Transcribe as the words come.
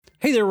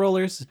Hey there,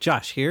 rollers.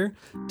 Josh here.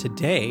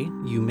 Today,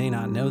 you may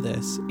not know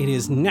this, it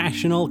is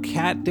National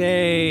Cat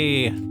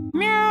Day.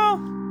 Meow.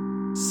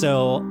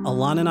 So,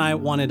 Alana and I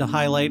wanted to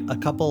highlight a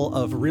couple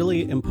of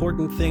really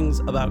important things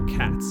about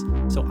cats.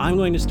 So, I'm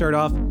going to start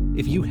off.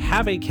 If you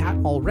have a cat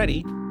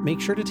already, make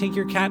sure to take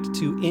your cat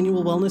to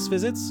annual wellness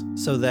visits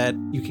so that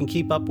you can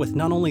keep up with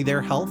not only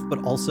their health,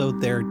 but also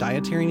their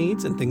dietary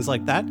needs and things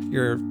like that.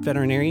 Your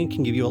veterinarian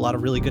can give you a lot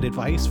of really good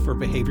advice for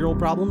behavioral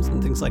problems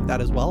and things like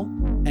that as well.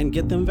 And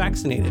get them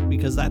vaccinated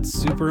because that's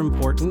super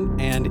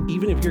important. And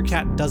even if your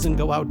cat doesn't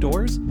go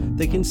outdoors,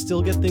 they can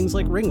still get things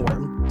like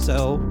ringworm.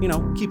 So,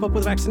 keep up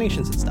with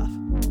vaccinations and stuff.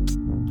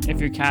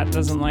 If your cat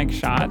doesn't like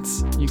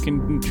shots, you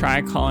can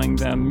try calling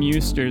them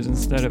Meusters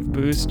instead of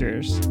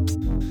boosters.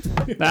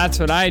 That's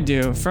what I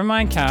do for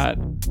my cat,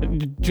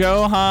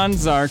 Johann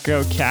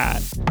Zarko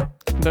cat.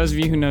 Those of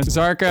you who know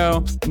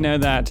Zarko know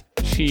that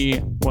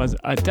she was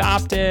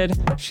adopted.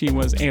 She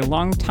was a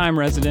longtime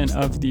resident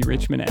of the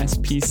Richmond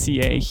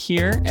SPCA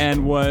here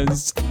and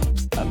was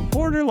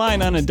borderline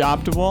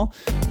unadoptable.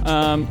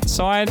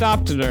 So I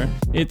adopted her.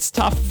 It's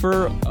tough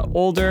for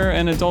older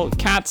and adult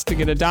cats to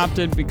get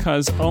adopted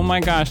because, oh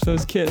my gosh,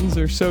 those kittens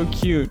are so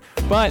cute.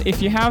 But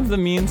if you have the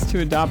means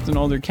to adopt an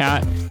older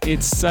cat,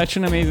 it's such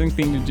an amazing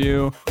thing to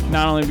do,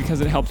 not only because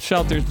it helps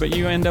shelters, but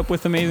you end up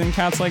with amazing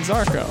cats like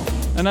Zarko.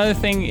 Another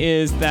thing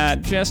is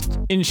that just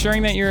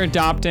ensuring that you're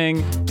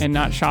adopting and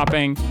not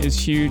shopping is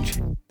huge.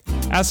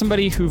 As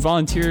somebody who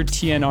volunteered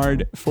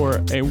TNR'd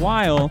for a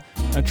while,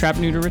 Trap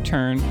Neuter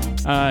Return,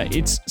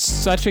 it's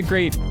such a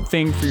great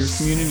thing for your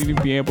community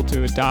to be able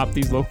to adopt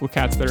these local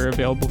cats that are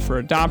available for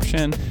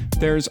adoption.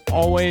 There's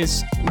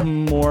always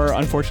more,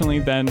 unfortunately,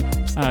 than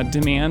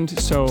demand,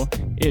 so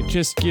it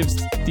just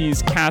gives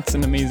these cats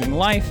an amazing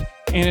life.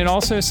 And it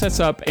also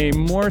sets up a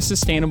more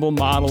sustainable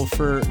model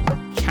for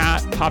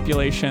cat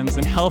populations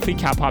and healthy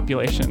cat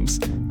populations,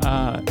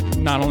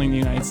 not only in the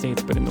United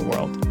States, but in the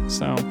world.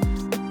 So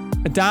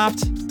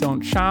adopt,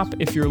 don't shop.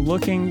 If you're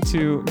looking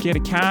to get a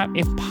cat,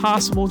 if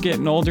possible, get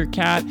an older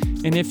cat.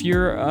 And if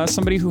you're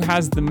somebody who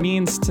has the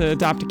means to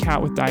adopt a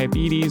cat with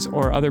diabetes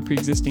or other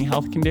pre-existing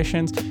health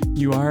conditions,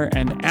 you are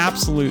an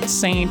absolute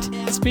saint.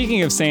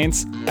 Speaking of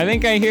saints, I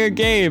think I hear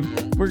Gabe.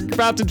 We're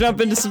about to jump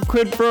into some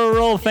quid pro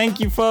roll. Thank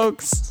you,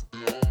 folks.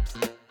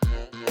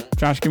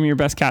 Josh, give me your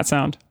best cat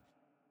sound.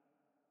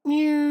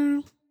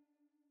 Meow.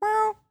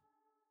 Meow.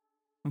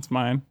 That's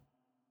mine.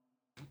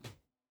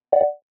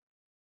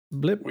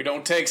 Blip. We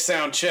don't take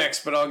sound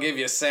checks, but I'll give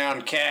you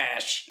sound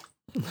cash.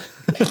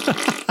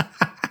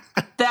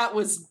 That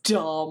was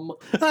dumb.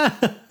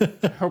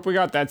 Hope we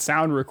got that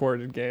sound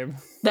recorded, Gabe.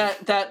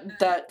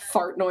 That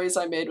fart noise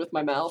I made with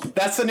my mouth.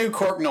 That's the new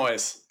cork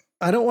noise.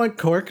 I don't want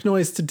cork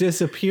noise to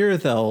disappear,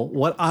 though.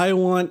 What I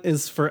want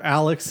is for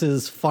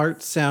Alex's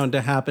fart sound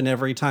to happen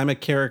every time a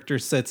character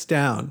sits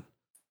down.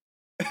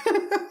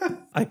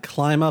 I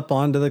climb up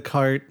onto the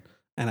cart,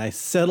 and I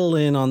settle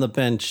in on the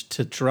bench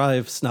to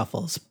drive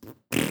Snuffles.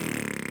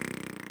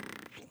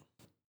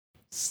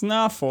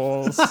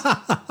 Snuffles.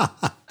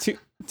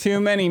 Too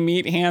many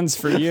meat hands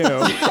for you.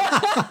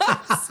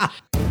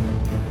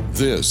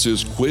 This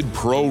is Quid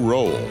Pro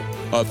Roll,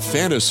 a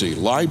fantasy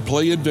live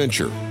play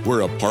adventure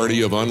where a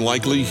party of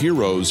unlikely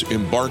heroes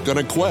embark on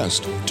a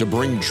quest to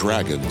bring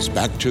dragons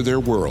back to their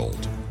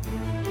world.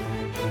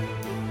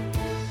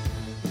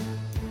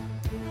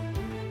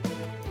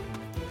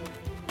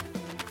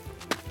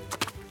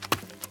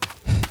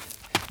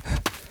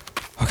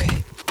 Okay,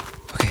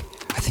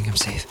 I think I'm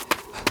safe.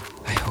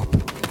 I hope.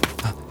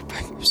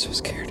 I'm so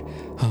scared.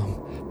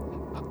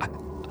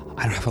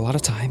 I don't have a lot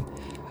of time,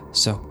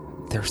 so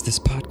there's this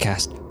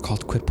podcast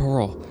called Quid Pro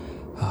Roll.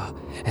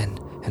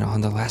 And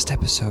on the last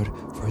episode,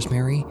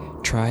 Rosemary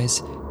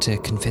tries to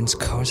convince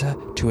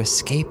Koza to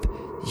escape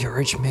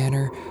Urge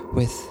Manor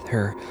with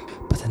her.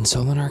 But then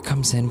Solinar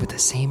comes in with the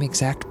same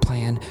exact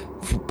plan,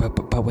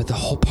 but with the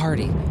whole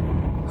party.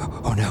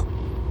 Oh no,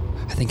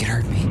 I think it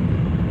hurt me.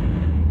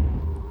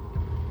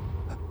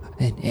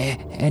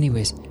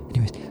 Anyways,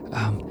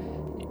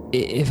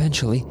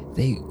 eventually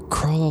they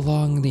crawl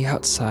along the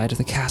outside of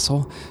the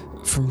castle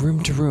from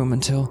room to room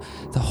until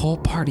the whole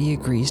party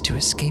agrees to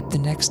escape the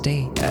next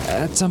day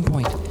at some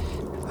point.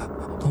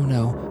 Oh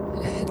no,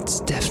 it's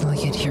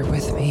definitely in here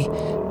with me.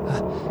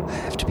 I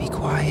have to be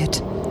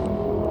quiet.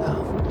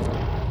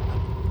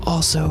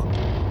 Also,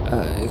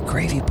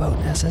 Gravy Boat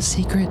has a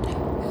secret.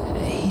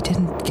 He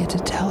didn't get to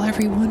tell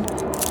everyone.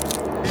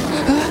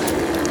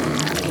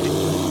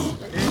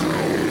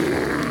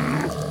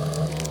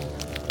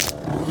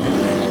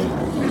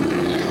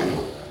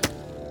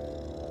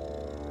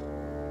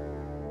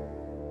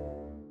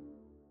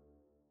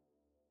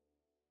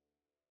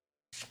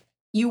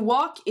 You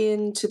walk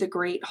into the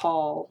Great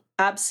Hall,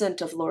 absent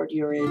of Lord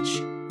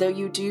Urige, though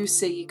you do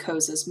see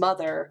Koza's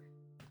mother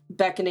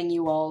beckoning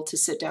you all to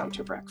sit down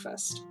to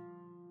breakfast.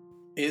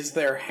 Is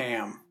there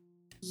ham?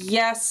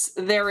 Yes,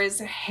 there is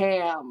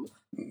ham.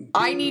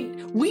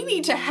 We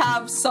need to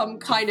have some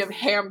kind of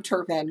ham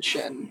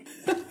intervention.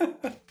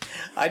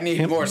 I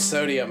need more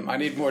sodium. I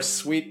need more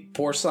sweet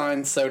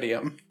porcine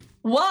sodium.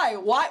 Why?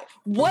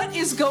 What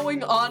is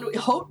going on?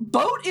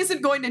 Boat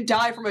isn't going to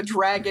die from a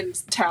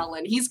dragon's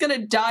talon. He's going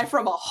to die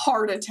from a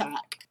heart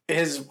attack.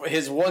 His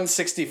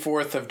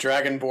 1/64th of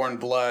dragonborn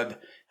blood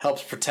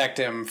helps protect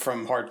him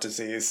from heart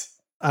disease.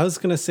 I was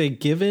going to say,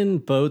 given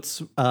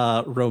Boat's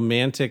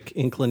romantic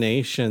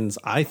inclinations,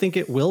 I think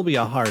it will be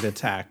a heart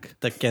attack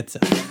that gets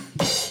him.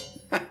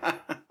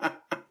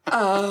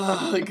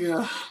 Oh,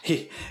 God.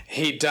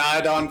 He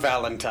died on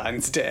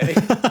Valentine's Day.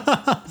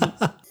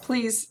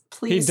 Please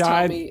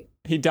tell me.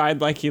 He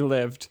died like he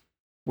lived,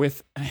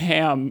 with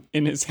ham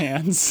in his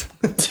hands.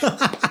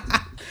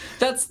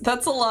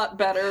 That's a lot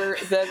better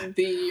than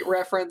the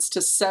reference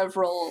to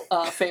several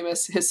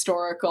famous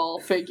historical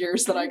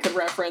figures that I could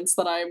reference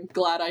that I'm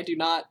glad I do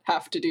not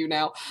have to do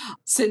now.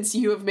 Since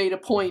you have made a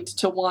point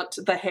to want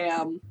the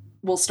ham,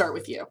 we'll start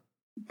with you.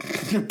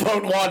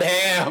 Boat want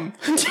ham.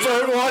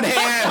 Boat want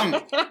ham.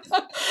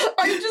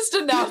 Are you just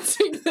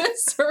announcing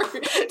this, or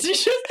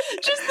just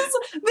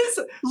this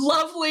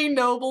lovely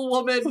noble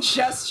woman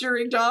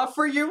gesturing to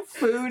offer you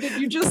food,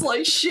 and you just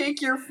like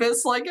shake your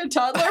fist like a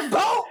toddler?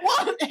 Boat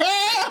want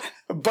ham.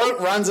 Boat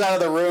runs out of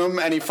the room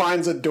and he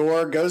finds a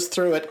door, goes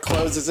through it,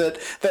 closes it,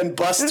 then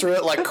busts through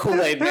it like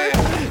Kool-Aid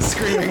Man,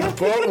 screaming,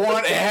 "Boat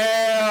want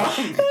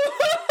ham!"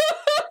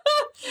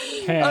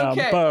 Ham,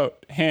 Okay.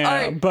 boat, ham, All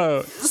right.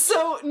 boat.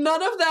 So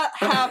none of that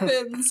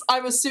happens.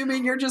 I'm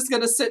assuming you're just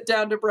going to sit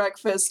down to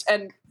breakfast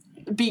and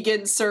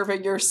begin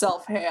serving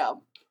yourself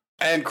ham.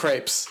 And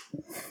crepes.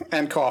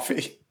 And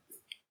coffee.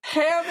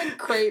 Ham and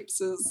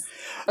crepes is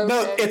okay.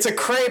 No, it's a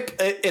crepe.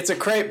 It's a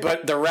crepe,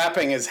 but the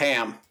wrapping is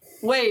ham.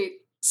 Wait,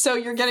 so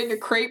you're getting a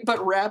crepe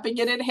but wrapping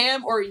it in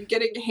ham, or are you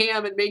getting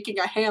ham and making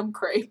a ham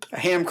crepe? A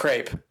ham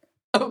crepe.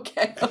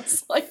 Okay, I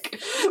was like,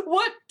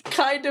 what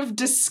kind of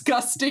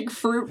disgusting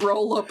fruit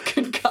roll-up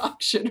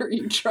concoction are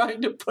you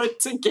trying to put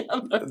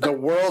together? The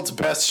world's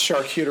best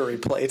charcuterie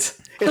plate.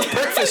 It's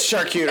breakfast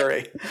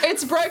charcuterie.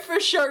 It's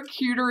breakfast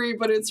charcuterie,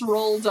 but it's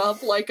rolled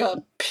up like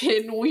a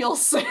pinwheel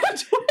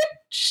sandwich.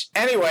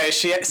 Anyway,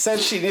 she said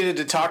she needed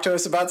to talk to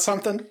us about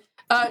something.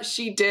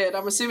 She did.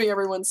 I'm assuming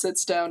everyone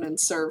sits down and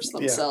serves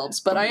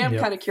themselves, but I am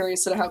kind of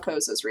curious to how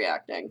Koza's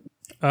reacting.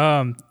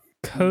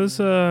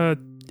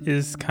 Koza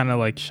is kind of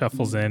like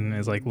shuffles in and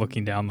is like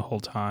looking down the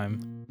whole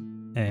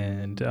time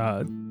and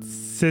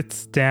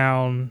sits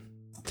down,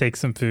 takes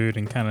some food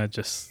and kind of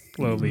just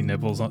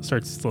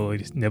starts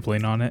slowly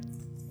nibbling on it.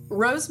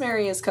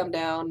 Rosemary has come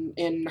down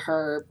in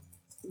her,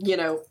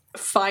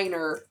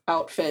 finer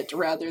outfit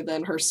rather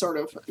than her sort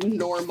of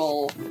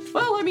normal.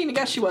 Well, I mean, I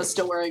guess she was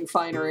still wearing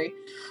finery.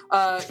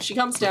 She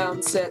comes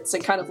down, sits,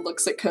 and kind of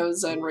looks at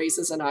Koza and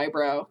raises an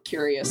eyebrow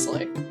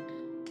curiously.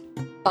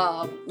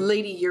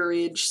 Lady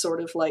Urage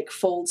sort of like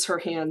folds her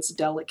hands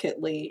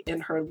delicately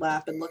in her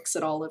lap and looks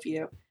at all of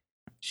you.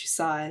 She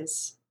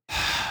sighs.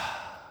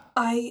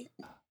 I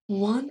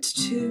want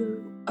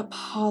to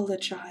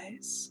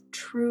apologize,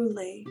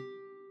 truly,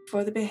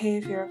 for the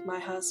behavior of my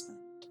husband.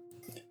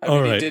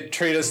 He did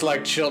treat us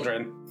like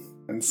children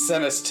and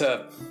sent us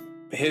to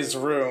his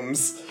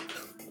rooms.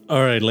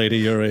 All right,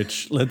 Lady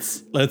Urich,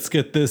 let's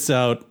get this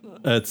out.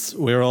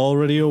 We're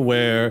already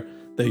aware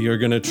that you're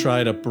going to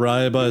try to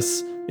bribe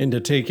us into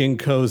taking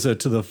Koza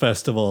to the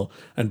festival.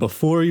 And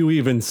before you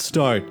even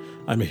start,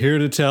 I'm here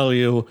to tell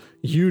you,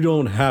 you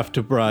don't have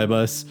to bribe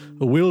us.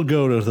 We'll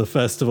go to the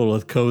festival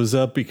with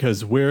Koza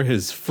because we're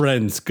his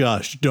friends,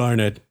 gosh darn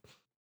it.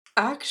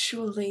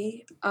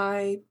 Actually,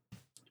 I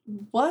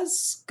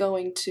was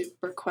going to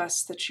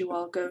request that you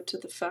all go to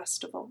the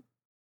festival.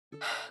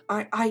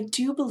 I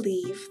do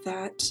believe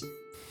that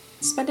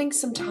spending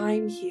some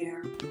time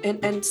here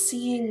and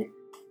seeing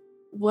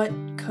what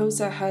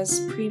Koza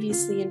has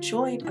previously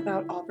enjoyed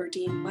about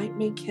Auberdeen might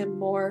make him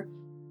more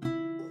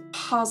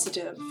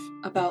positive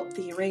about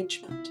the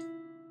arrangement.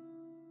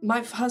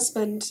 My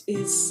husband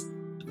is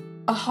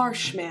a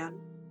harsh man,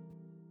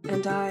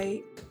 and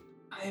I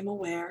am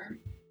aware,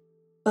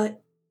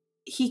 but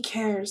he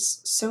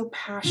cares so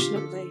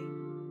passionately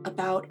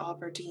about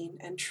Auberdeen,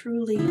 and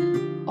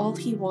truly all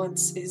he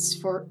wants is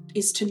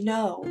to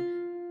know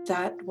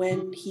that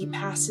when he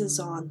passes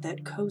on,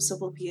 that Koza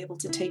will be able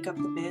to take up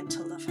the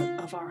mantle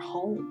of our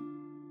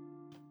home.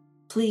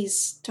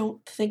 Please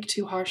don't think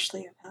too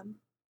harshly of him.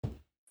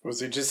 Was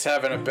he just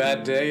having a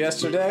bad day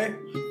yesterday?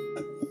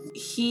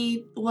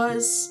 He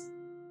was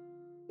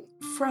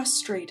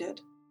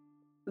frustrated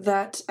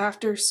that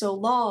after so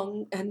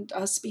long, and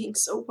us being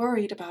so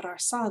worried about our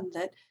son,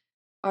 that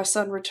our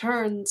son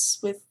returns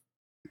with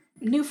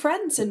new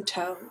friends in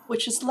tow,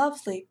 which is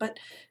lovely, but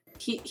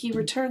he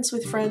returns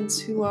with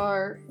friends who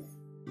are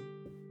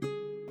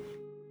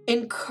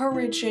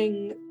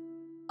encouraging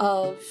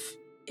of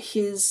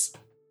his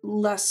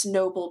less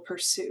noble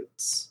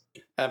pursuits.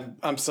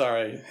 I'm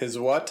sorry, his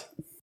what?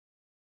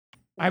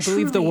 I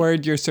believe the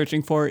word you're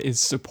searching for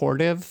is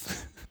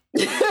supportive.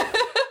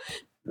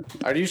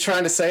 Are you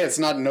trying to say it's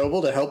not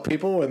noble to help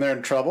people when they're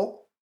in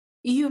trouble?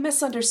 You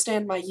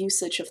misunderstand my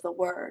usage of the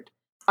word.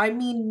 I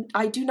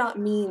do not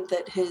mean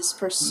that his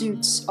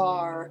pursuits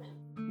are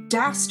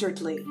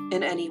dastardly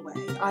in any way.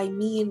 I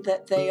mean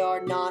that they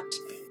are not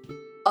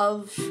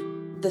of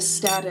the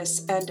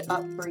status and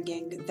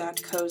upbringing that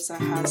Koza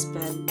has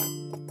been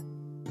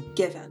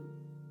given.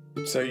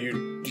 So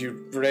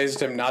you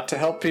raised him not to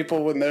help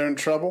people when they're in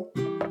trouble?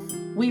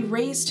 We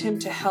raised him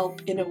to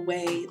help in a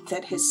way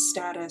that his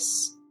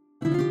status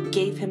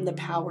gave him the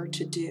power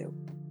to do.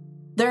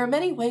 There are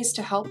many ways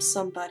to help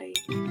somebody,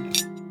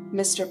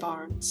 Mr.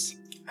 Barnes.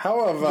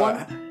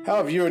 How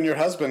have you and your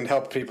husband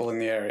helped people in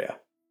the area?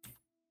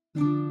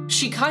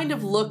 She kind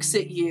of looks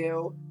at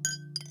you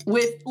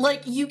with,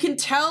 like, you can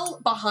tell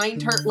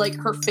behind her, like,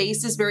 her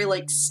face is very,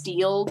 like,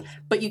 steeled,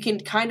 but you can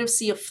kind of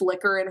see a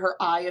flicker in her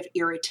eye of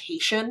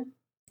irritation.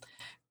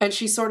 And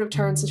she sort of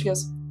turns and she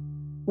goes,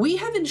 we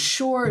have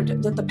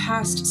ensured that the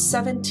past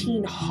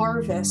 17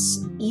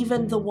 harvests,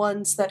 even the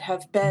ones that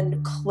have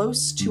been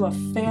close to a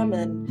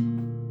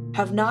famine,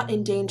 have not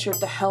endangered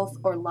the health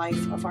or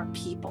life of our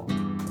people.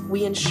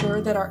 We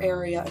ensure that our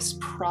area is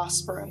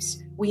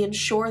prosperous. We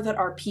ensure that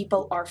our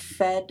people are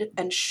fed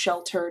and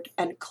sheltered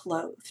and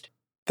clothed.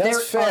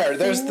 That's fair.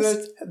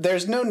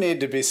 There's no need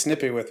to be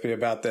snippy with me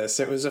about this.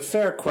 It was a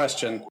fair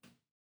question.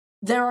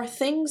 There are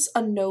things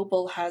a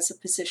noble has a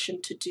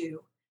position to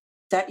do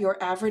that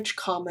your average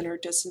commoner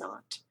does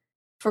not.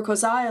 For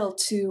Kozail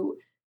to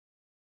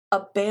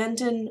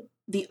abandon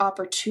the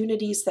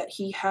opportunities that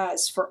he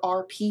has for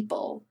our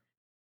people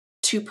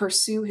to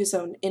pursue his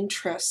own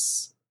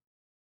interests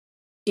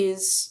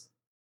is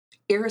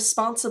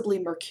irresponsibly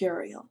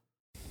mercurial.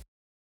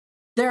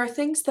 There are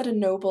things that a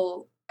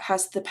noble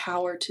has the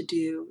power to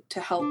do to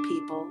help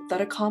people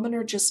that a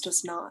commoner just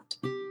does not.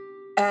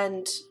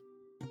 And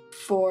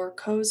for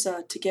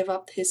Koza to give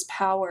up his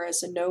power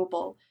as a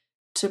noble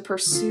to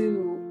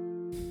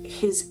pursue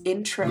his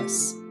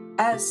interests,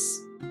 as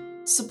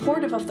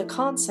supportive of the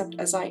concept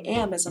as I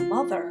am as a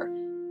mother,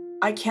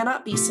 I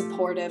cannot be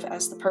supportive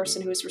as the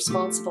person who is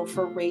responsible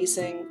for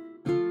raising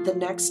the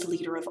next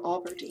leader of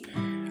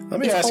Auberdeen. Let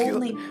me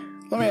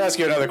ask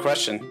you another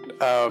question.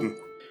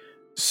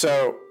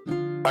 So,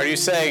 are you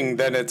saying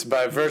that it's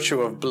by virtue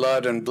of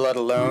blood and blood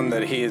alone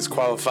that he is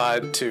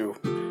qualified to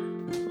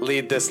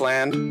lead this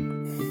land?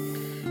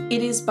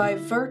 It is by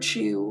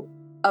virtue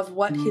of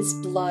what his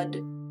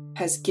blood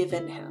has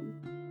given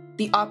him,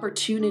 the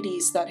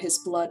opportunities that his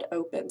blood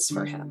opens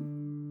for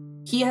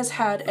him. He has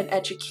had an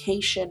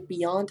education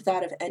beyond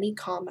that of any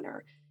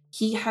commoner.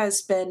 He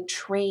has been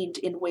trained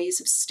in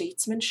ways of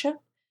statesmanship.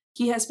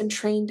 He has been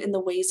trained in the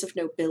ways of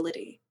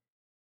nobility.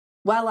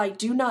 While I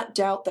do not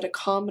doubt that a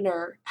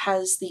commoner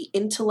has the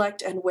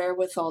intellect and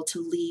wherewithal to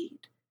lead,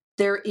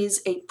 there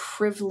is a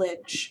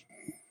privilege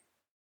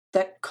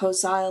that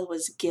Kozail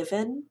was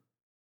given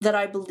that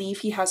I believe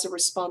he has a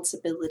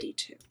responsibility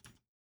to.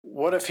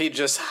 What if he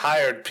just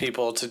hired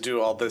people to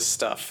do all this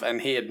stuff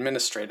and he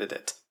administrated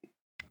it?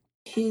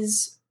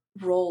 His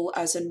role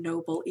as a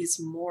noble is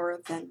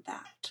more than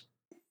that.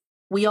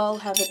 We all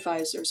have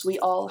advisors, we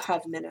all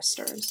have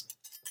ministers,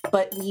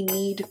 but we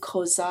need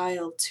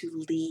Kozail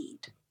to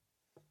lead.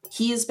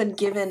 He has been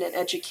given an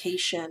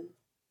education.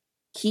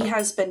 He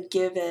has been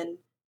given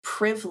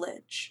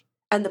privilege.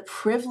 And the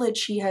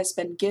privilege he has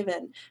been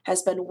given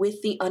has been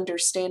with the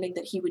understanding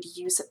that he would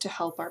use it to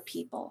help our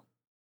people.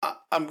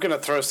 I'm going to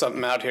throw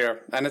something out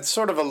here, and it's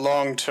sort of a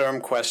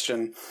long-term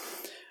question,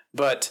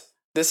 but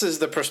this is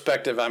the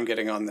perspective I'm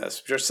getting on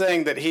this. You're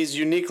saying that he's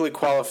uniquely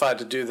qualified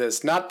to do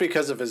this, not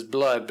because of his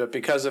blood, but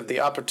because of the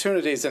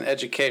opportunities and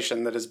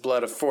education that his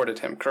blood afforded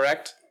him,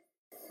 correct?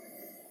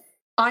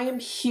 I am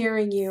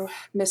hearing you,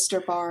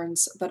 Mr.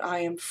 Barnes, but I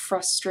am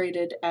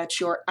frustrated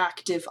at your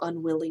active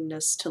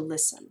unwillingness to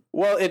listen.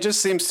 Well, it just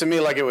seems to me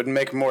like it would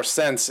make more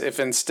sense if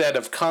instead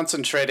of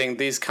concentrating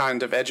these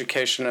kind of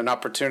education and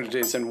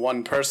opportunities in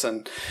one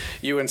person,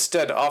 you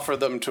instead offer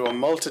them to a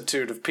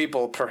multitude of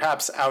people,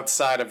 perhaps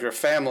outside of your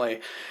family,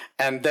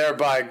 and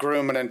thereby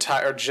groom an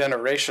entire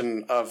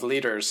generation of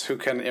leaders who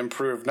can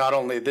improve not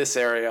only this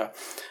area,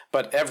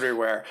 but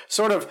everywhere.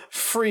 Sort of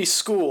free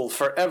school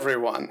for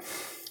everyone.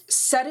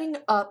 Setting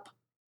up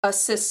a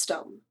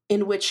system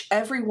in which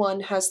everyone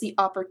has the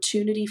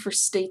opportunity for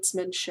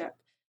statesmanship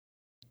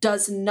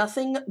does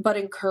nothing but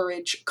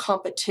encourage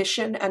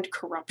competition and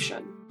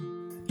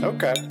corruption.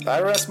 Okay, I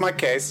rest my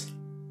case.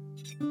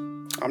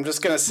 I'm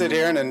just gonna sit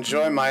here and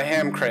enjoy my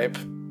ham crepe,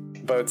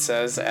 Boat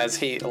says as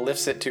he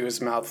lifts it to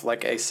his mouth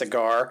like a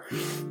cigar.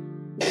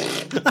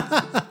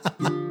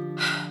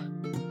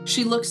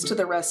 She looks to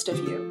the rest of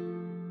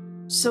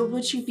you. So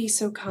would you be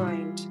so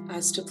kind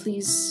as to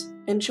please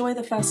enjoy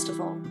the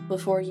festival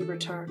before you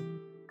return?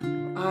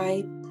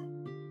 I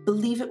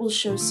believe it will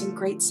show some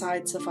great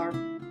sides of our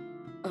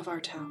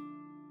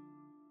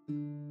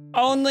town.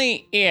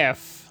 Only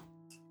if,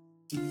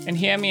 and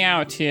hear me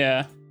out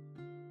here,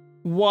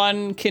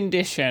 one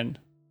condition.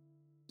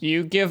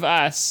 You give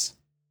us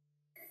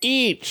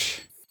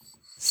each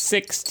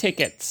 6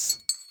 tickets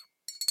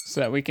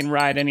so that we can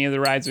ride any of the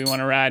rides we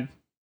want to ride.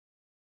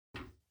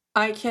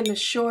 I can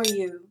assure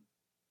you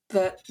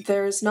that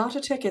there is not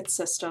a ticket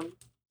system.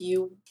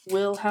 You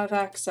will have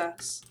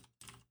access.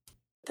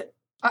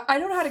 I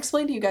don't know how to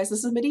explain to you guys. This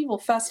is a medieval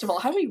festival.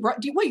 How do we run?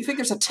 What, you think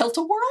there's a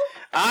tilt-a-whirl?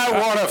 I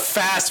want a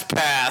fast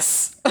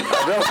pass.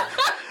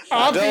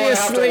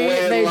 Obviously,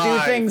 they do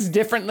things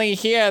differently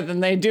here than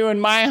they do in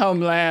my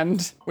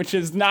homeland, which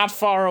is not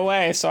far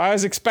away. So I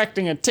was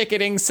expecting a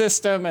ticketing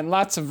system and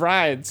lots of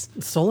rides.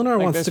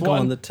 Solinar wants to go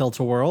on the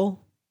tilt-a-whirl.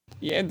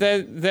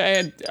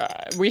 Yeah,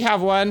 we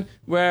have one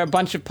where a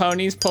bunch of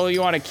ponies pull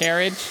you on a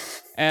carriage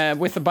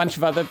with a bunch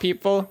of other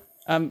people,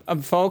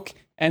 folk.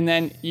 And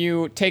then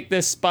you take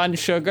this spun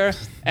sugar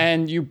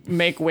and you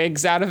make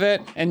wigs out of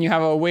it, and you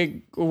have a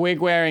wig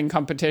wearing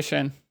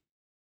competition.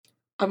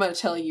 I'm going to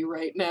tell you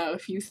right now,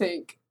 if you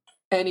think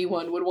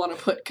anyone would want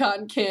to put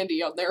cotton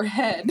candy on their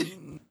head,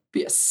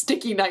 be a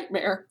sticky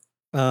nightmare.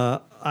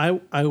 I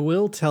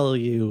will tell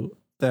you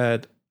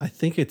that I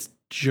think it's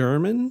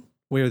German,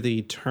 where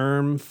the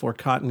term for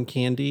cotton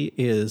candy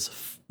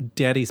is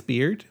daddy's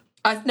beard.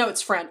 No,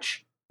 it's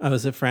French. Oh,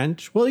 is it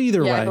French? Well,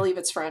 either way. Yeah, I believe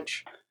it's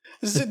French.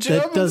 The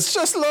Germans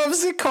just love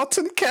the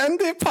cotton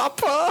candy,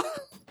 Papa.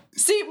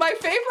 See, my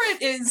favorite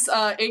is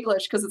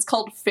English because it's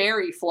called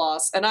fairy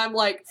floss. And I'm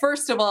like,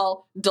 first of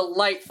all,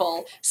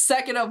 delightful.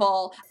 Second of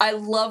all, I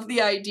love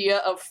the idea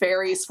of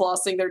fairies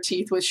flossing their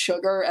teeth with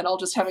sugar and all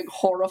just having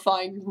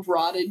horrifying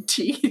rotted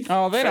teeth.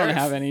 Oh, they don't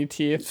have any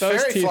teeth.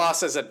 Those fairy teeth...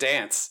 floss is a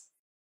dance.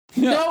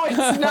 No,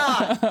 it's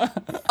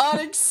not.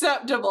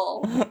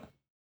 Unacceptable.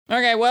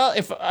 Okay, well,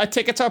 if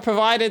tickets are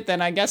provided,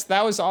 then I guess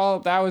that was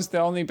the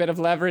only bit of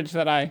leverage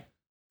that I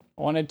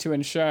wanted to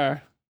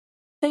ensure.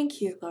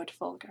 Thank you, Lord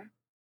Volgar.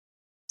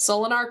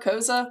 Solinar,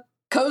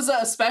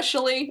 Koza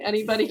especially.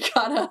 Anybody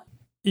gotta?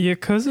 Yeah,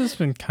 Koza's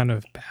been kind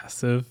of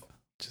passive,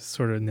 just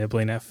sort of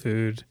nibbling at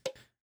food.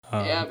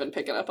 Yeah, I've been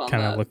picking up on that.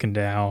 Kind of looking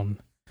down.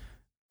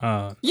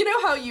 You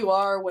know how you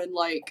are when,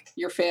 like,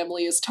 your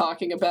family is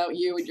talking about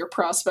you and your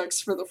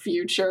prospects for the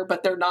future,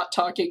 but they're not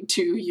talking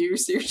to you,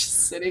 so you're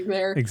just sitting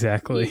there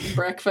exactly eating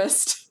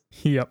breakfast.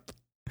 Yep.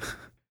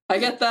 I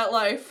get that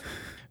life.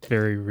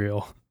 Very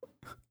real.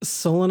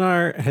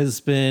 Solinar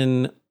has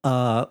been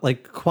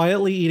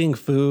quietly eating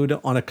food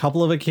on a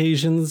couple of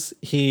occasions.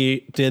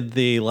 He did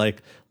the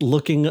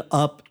looking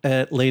up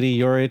at Lady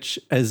Yorich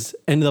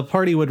and the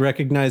party would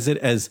recognize it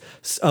as,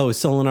 oh,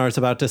 Solinar's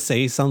about to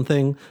say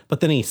something,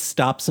 but then he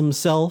stops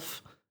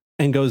himself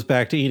and goes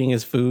back to eating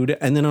his food.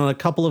 And then on a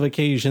couple of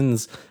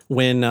occasions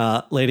when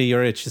Lady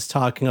Yorich is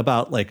talking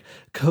about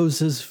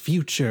Koza's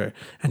future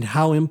and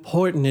how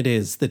important it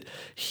is that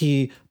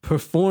he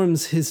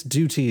performs his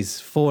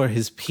duties for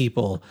his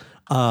people,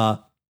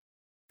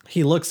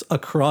 he looks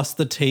across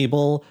the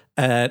table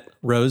at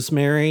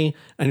Rosemary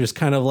and just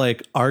kind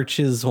of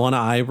arches one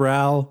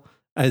eyebrow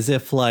as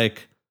if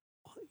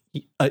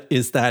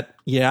is that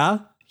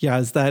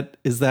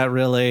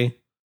really?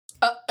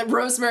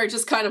 Rosemary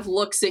just kind of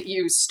looks at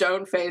you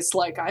stone-faced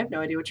I have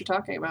no idea what you're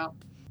talking about.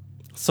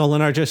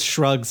 Solinar just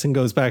shrugs and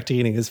goes back to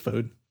eating his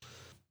food.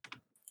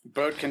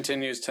 Bode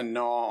continues to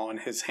gnaw on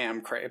his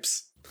ham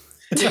crepes.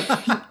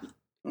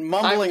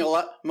 Mumbling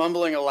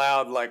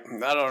aloud,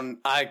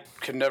 I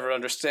could never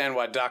understand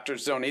why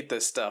doctors don't eat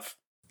this stuff.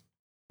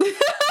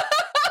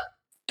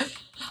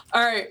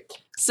 All right,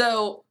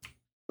 so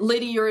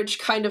Lady Urich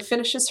kind of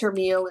finishes her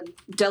meal and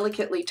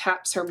delicately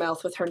taps her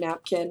mouth with her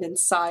napkin and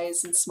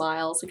sighs and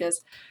smiles and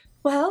goes,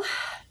 well,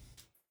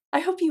 I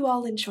hope you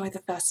all enjoy the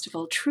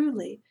festival,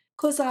 truly.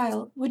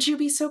 Kozail, would you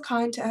be so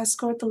kind to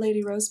escort the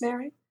Lady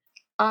Rosemary?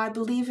 I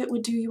believe it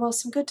would do you all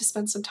some good to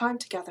spend some time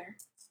together.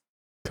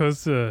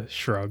 Koza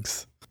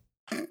shrugs.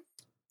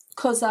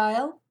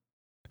 Kozail?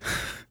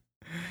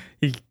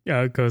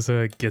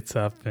 Koza gets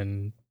up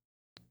and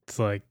it's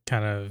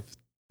kind of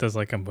does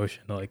a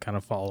motion to kind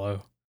of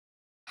follow.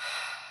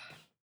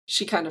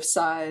 She kind of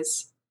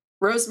sighs.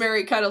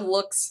 Rosemary kind of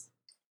looks,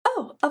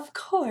 oh, of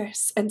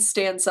course, and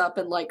stands up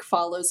and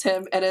follows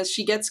him. And as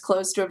she gets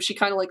close to him, she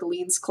kind of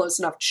leans close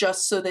enough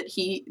just so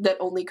that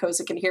only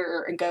Koza can hear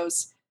her and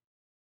goes,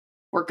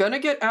 we're gonna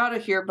get out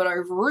of here, but I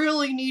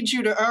really need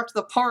you to act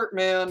the part,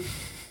 man.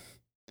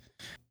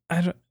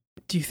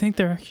 Do you think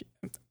they're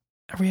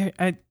actually,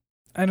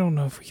 I don't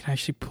know if we can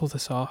actually pull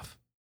this off.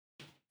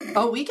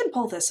 Oh, we can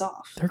pull this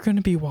off. They're going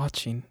to be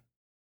watching.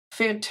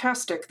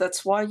 Fantastic.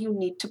 That's why you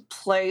need to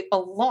play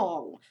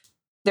along.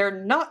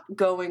 They're not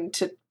going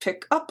to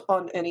pick up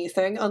on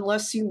anything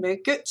unless you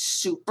make it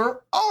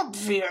super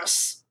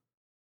obvious.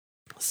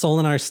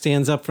 Solinar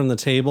stands up from the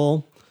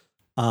table,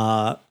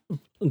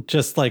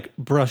 just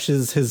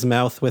brushes his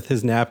mouth with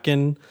his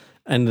napkin,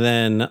 and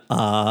then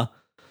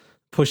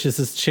pushes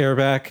his chair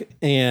back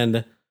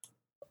and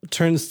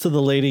turns to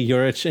the Lady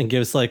Urich and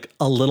gives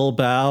a little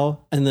bow,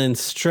 and then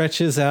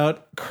stretches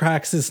out,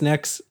 cracks his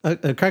neck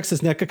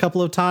a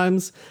couple of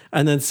times,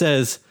 and then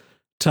says,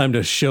 time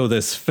to show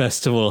this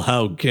festival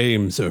how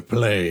games are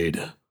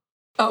played.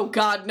 Oh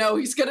God, no,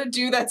 he's gonna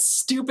do that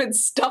stupid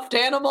stuffed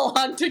animal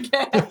hunt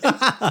again.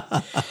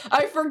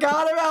 I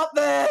forgot about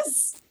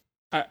this.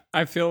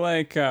 I feel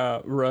like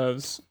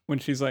Rose, when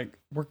she's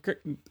we're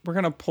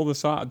gonna pull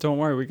this off, don't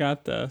worry, we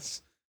got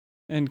this.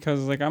 And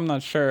because I'm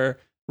not sure,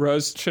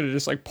 Rose should have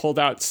just like pulled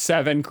out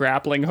 7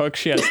 grappling hooks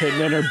she has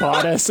hidden in her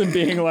bodice and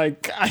being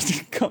like,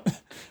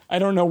 I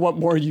don't know what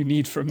more you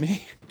need from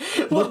me.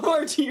 What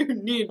more do you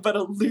need but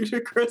a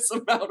ludicrous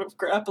amount of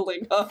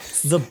grappling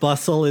hooks? The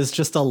bustle is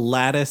just a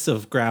lattice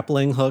of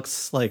grappling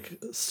hooks, like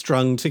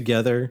strung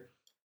together.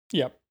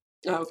 Yep.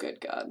 Oh,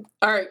 good God.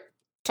 All right.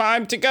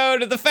 Time to go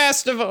to the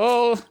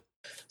festival.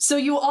 So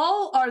you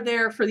all are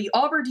there for the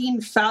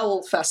Auberdeen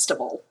Fowl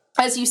Festival.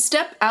 As you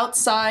step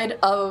outside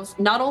of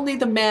not only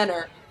the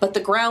manor, but the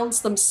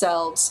grounds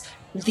themselves,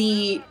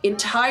 the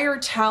entire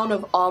town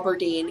of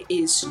Auberdeen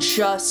is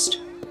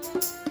just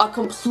a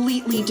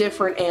completely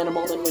different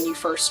animal than when you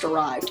first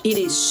arrived. It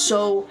is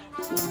so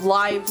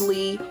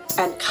lively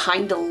and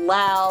kind of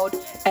loud,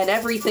 and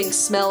everything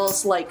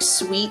smells like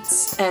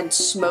sweets and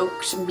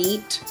smoked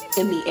meat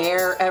in the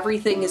air.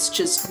 Everything is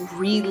just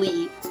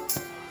really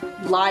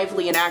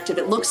lively and active.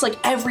 It looks like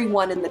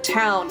everyone in the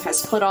town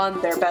has put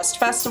on their best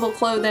festival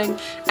clothing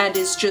and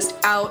is just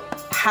out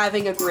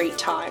having a great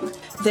time.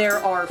 There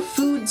are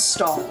food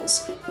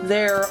stalls.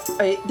 There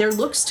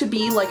looks to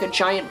be like a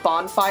giant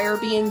bonfire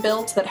being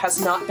built that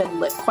has not been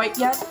lit quite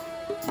yet.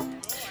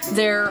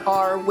 There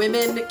are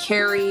women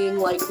carrying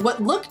like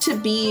what look to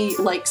be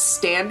like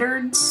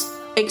standards,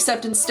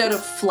 except instead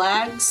of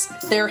flags,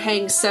 there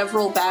hang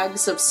several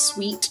bags of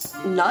sweet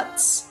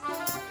nuts.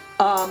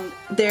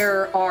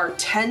 There are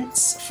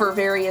tents for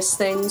various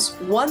things.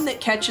 One that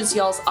catches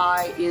y'all's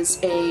eye is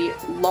a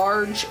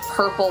large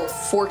purple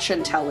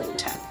fortune-telling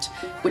tent,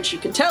 which you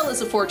can tell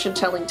is a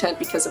fortune-telling tent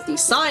because of the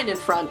sign in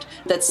front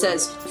that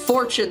says,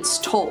 "Fortunes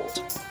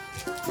Told."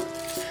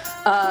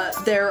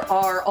 There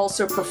are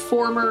also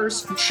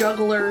performers,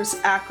 jugglers,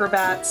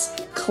 acrobats,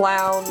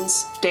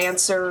 clowns,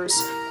 dancers.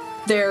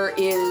 There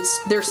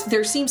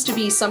seems to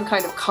be some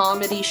kind of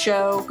comedy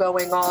show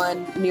going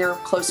on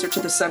closer to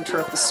the center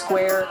of the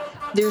square.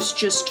 There's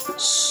just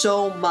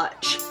so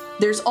much.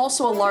 There's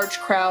also a large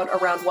crowd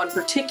around one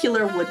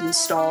particular wooden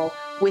stall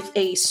with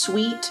a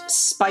sweet,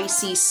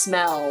 spicy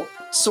smell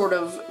sort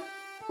of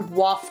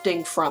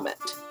wafting from it.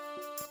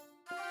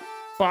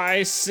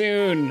 By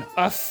soon,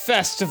 a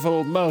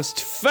festival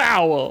most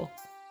foul.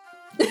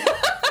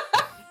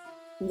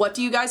 What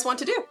do you guys want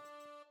to do?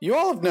 You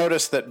all have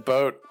noticed that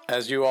Boat,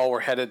 as you all were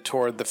headed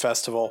toward the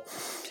festival,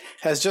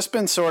 has just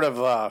been sort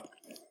of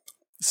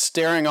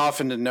staring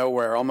off into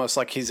nowhere, almost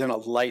like he's in a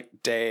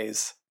light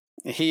daze.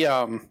 He,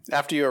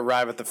 after you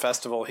arrive at the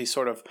festival, he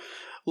sort of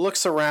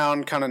looks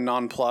around, kind of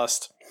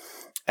nonplussed,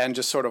 and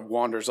just sort of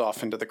wanders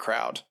off into the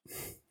crowd,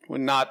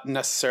 not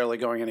necessarily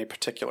going any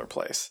particular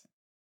place.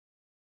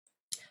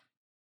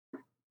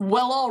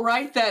 Well, all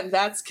right then.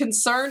 That's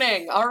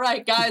concerning. All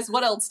right, guys,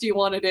 what else do you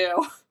want to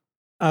do?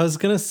 I was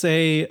going to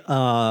say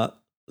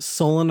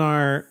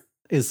Solinar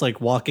is like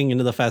walking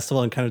into the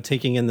festival and kind of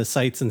taking in the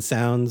sights and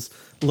sounds,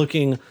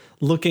 looking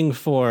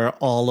for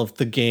all of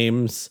the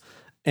games.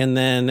 And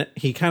then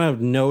he kind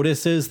of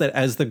notices that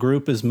as the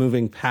group is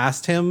moving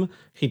past him,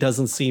 he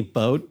doesn't see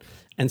Boat.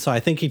 And so I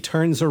think he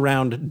turns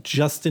around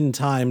just in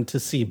time to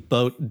see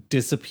Boat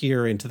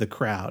disappear into the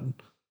crowd.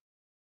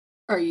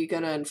 Are you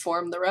going to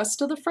inform the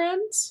rest of the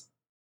friends?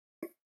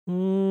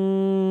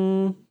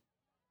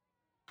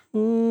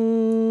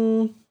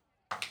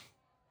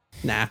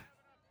 Nah.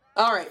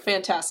 All right,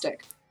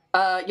 fantastic.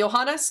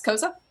 Johannes,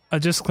 Koza?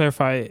 Just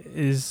clarify,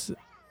 is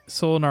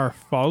Solinar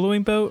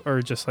following Boat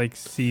or just like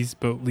sees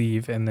Boat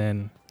leave and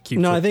then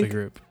keeps with the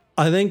group?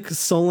 I think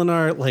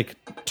Solinar like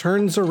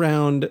turns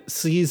around,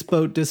 sees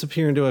Boat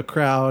disappear into a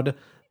crowd,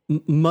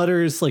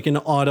 mutters like an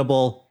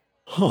audible,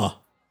 "Huh,"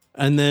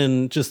 and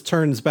then just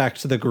turns back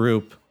to the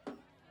group.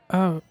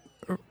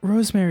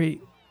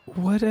 Rosemary,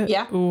 what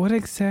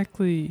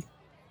exactly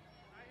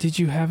did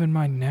you have in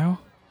mind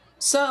now?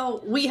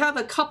 So we have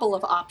a couple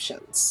of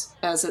options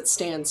as it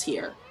stands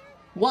here.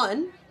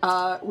 One,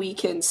 we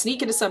can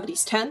sneak into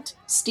somebody's tent,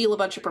 steal a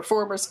bunch of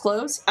performers'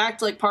 clothes,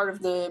 act like part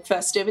of the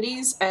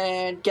festivities,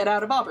 and get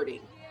out of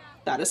Auberdeen.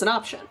 That is an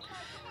option.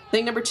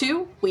 Thing number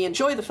 2, we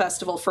enjoy the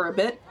festival for a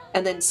bit,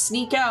 and then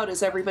sneak out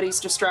as everybody's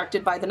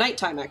distracted by the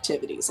nighttime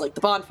activities, like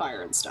the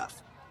bonfire and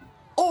stuff.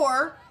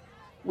 Or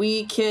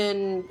we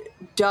can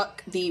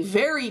duck the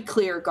very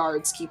clear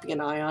guards keeping an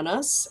eye on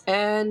us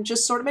and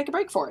just sort of make a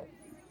break for it,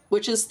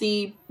 which is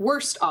the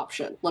worst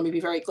option. Let me be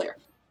very clear.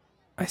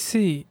 I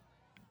see.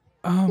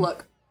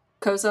 Look,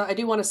 Koza, I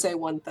do want to say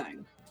one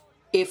thing.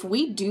 If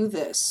we do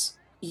this,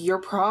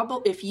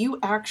 if you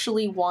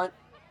actually want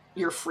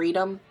your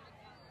freedom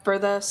for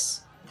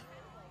this,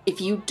 if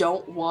you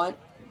don't want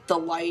the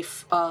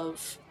life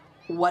of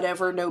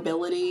whatever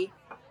nobility,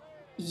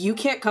 you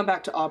can't come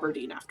back to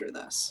Auberdeen after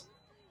this.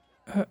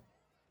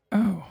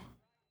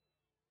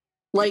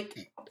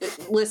 Like,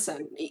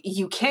 listen,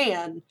 you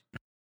can,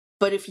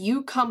 but if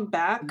you come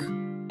back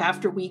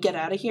after we get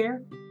out of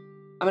here,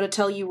 I'm going to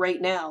tell you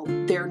right now,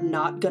 they're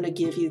not going to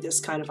give you this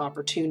kind of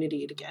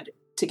opportunity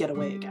to get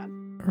away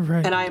again.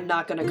 Right. And I am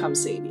not going to come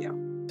save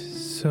you.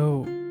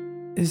 So,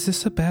 is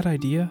this a bad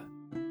idea?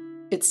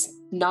 It's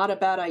not a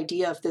bad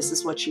idea if this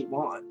is what you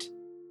want.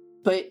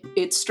 but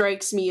it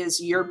strikes me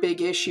as your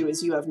big issue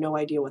is you have no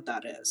idea what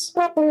that is.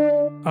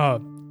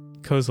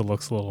 Koza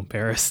looks a little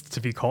embarrassed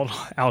to be called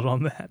out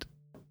on that.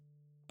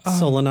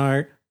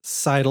 Solinar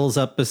sidles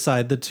up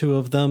beside the two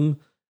of them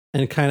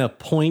and kind of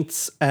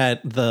points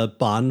at the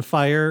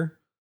bonfire.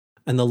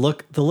 And the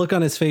look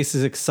on his face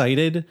is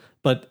excited,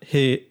 but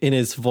in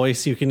his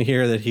voice you can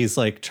hear that he's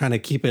like trying to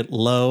keep it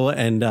low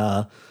and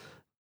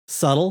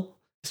subtle.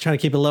 He's trying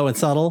to keep it low and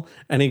subtle.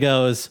 And he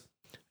goes,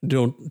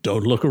 Don't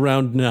look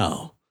around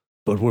now,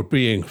 but we're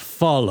being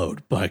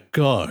followed by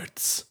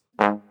guards.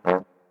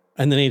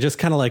 And then he just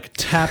kind of like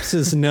taps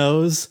his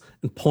nose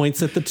and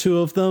points at the two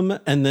of them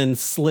and then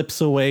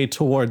slips away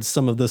towards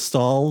some of the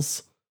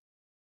stalls.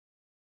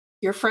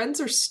 Your friends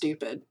are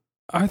stupid.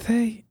 Are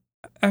they?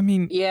 I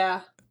mean,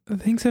 yeah.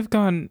 Things have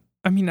gone.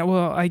 I mean,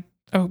 well,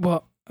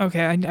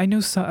 okay. I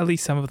know at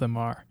least some of them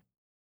are,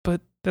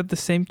 but at the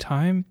same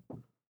time,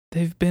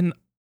 they've been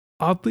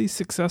oddly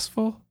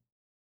successful.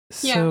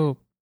 Yeah. So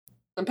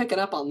I'm picking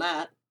up on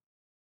that.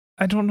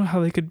 I don't know how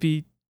they could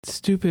be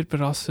stupid,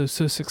 but also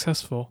so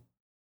successful.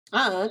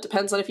 It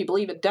depends on if you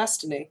believe in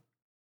destiny.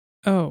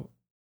 Oh,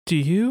 do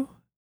you?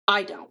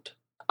 I don't.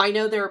 I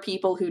know there are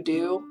people who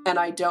do, and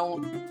I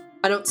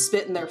don't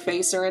spit in their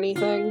face or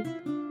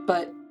anything,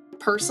 but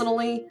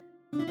personally,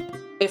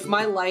 if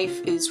my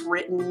life is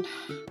written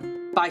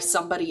by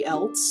somebody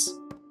else,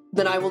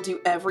 then I will do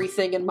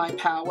everything in my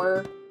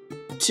power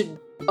to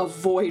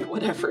avoid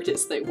whatever it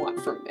is they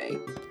want from me.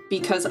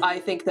 Because I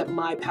think that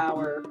my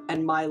power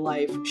and my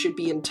life should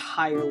be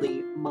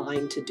entirely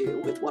mine to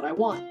do with what I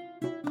want.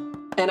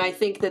 And I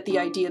think that the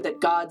idea that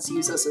gods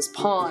use us as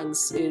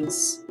pawns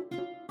is,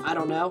 I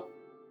don't know.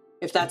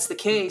 If that's the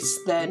case,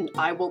 then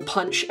I will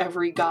punch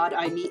every god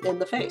I meet in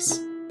the face.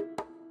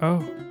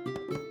 Oh,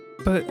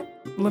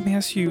 but let me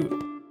ask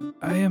you,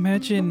 I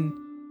imagine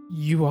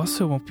you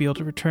also won't be able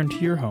to return to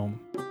your home.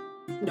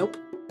 Nope,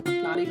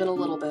 not even a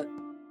little bit.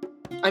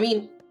 I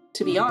mean,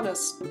 to be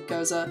honest,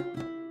 Goza,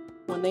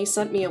 when they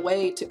sent me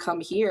away to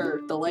come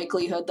here, the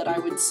likelihood that I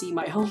would see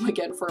my home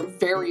again for a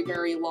very,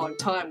 very long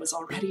time was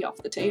already off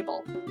the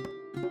table.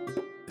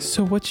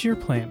 So what's your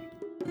plan?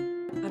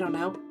 I don't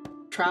know.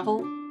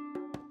 Travel?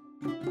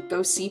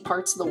 Go see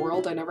parts of the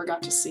world I never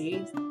got to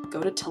see?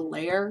 Go to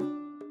Talair?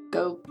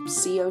 Go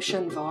see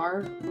Ocean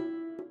Var?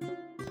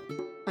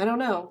 I don't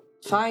know.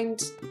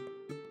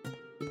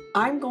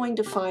 I'm going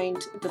to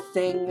find the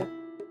thing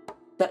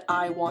that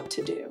I want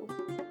to do.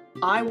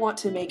 I want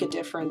to make a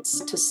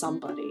difference to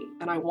somebody,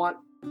 and I want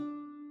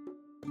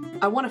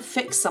to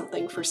fix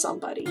something for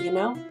somebody, you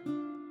know?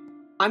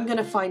 I'm going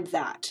to find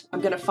that. I'm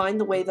going to find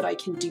the way that I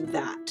can do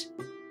that.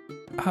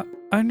 I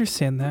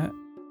understand that.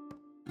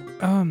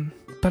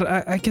 But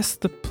I guess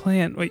the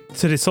plan... Wait,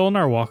 so did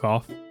Solinar walk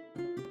off?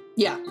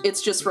 Yeah,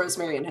 it's just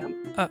Rosemary and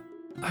him.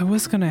 I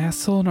was going to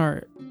ask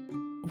Solinar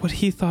what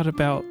he thought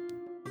about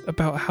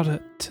how to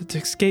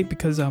escape,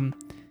 because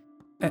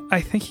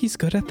I think he's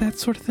good at that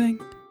sort of thing.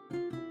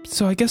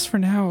 So I guess for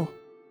now,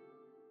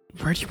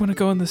 where do you want to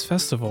go in this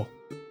festival?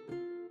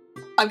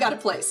 I've got a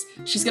place.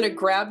 She's going to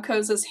grab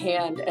Koza's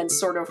hand and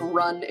sort of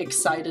run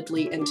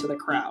excitedly into the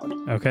crowd.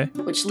 Okay.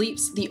 Which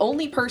leaves the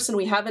only person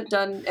we haven't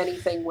done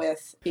anything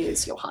with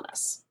is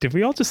Johannes. Did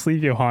we all just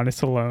leave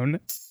Johannes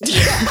alone?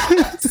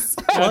 Yes.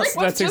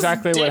 That's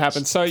exactly what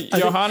happened. So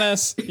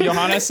Johannes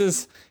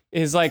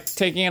is like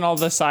taking in all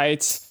the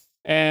sights,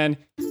 and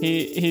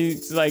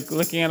he's like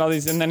looking at all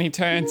these, and then he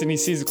turns and he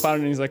sees a cloud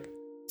and he's like,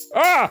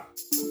 oh,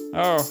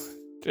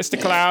 just a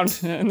cloud.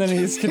 And then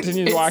he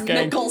continues walking.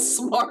 Nickel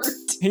smart.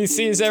 He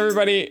sees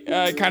everybody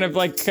kind of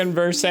like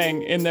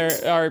conversing in there,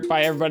 or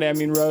by everybody I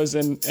mean Rose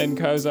and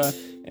Koza,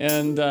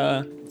 and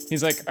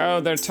he's like,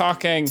 oh, they're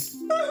talking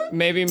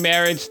maybe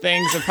marriage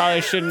things that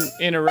probably shouldn't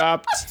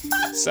interrupt.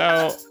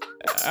 So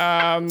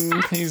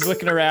he's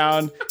looking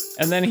around,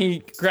 and then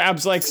he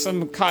grabs like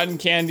some cotton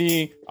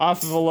candy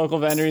off of a local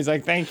vendor. He's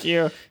like, thank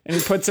you. And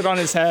he puts it on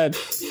his head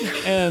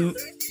and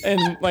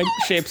like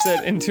shapes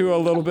it into a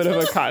little bit of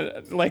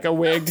a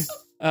wig.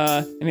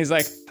 And he's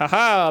like,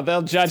 haha,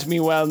 they'll judge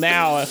me well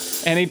now.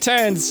 And he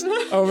turns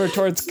over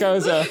towards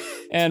Koza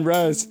and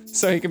Rose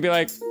so he can be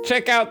like,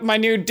 check out my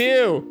new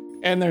do.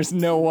 And there's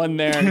no one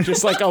there,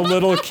 just like a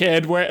little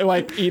kid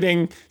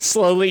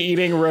slowly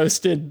eating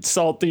roasted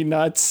salty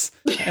nuts,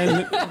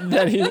 and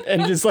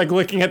just like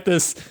looking at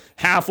this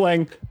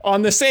halfling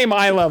on the same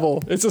eye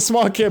level. It's a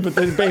small kid, but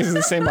the base is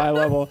the same eye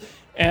level.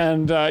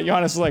 And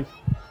Johannes is like,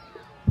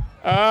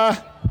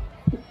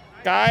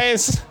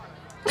 guys.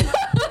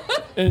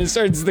 And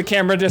the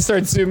camera just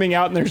starts zooming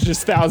out, and there's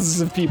just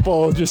thousands of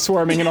people just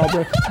swarming in all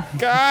the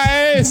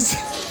guys.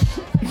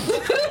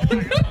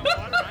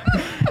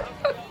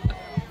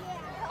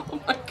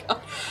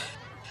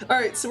 All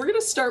right, so we're going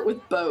to start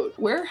with Boat.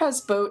 Where has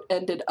Boat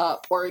ended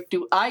up, or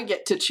do I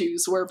get to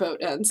choose where Boat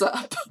ends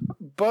up?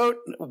 Boat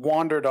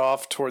wandered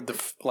off toward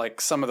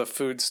some of the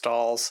food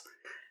stalls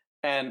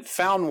and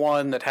found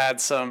one that had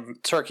some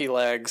turkey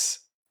legs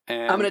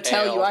and I'm going to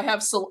tell ale. you,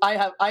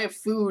 I have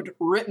food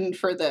written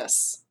for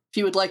this. If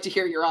you would like to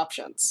hear your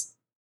options.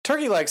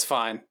 Turkey legs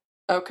fine.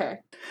 Okay.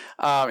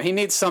 He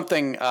needs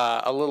something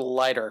a little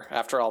lighter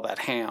after all that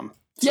ham.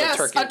 So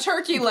Yes, a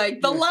turkey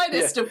leg, the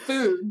lightest of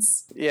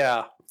foods.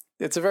 Yeah,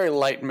 it's a very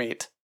light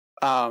meat.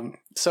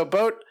 So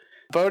Boat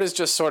is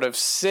just sort of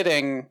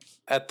sitting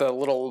at the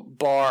little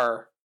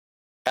bar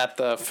at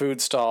the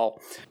food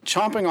stall,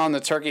 chomping on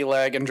the turkey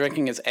leg and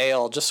drinking his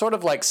ale, just sort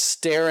of like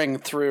staring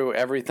through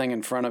everything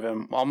in front of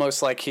him,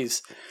 almost like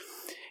he's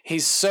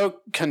so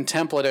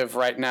contemplative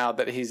right now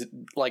that he's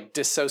like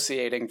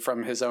dissociating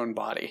from his own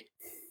body.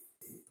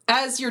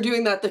 As you're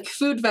doing that, the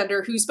food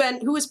vendor, who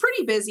was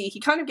pretty busy, he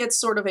kind of gets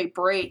sort of a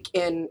break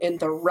in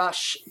the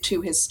rush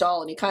to his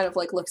stall, and he kind of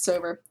like looks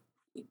over.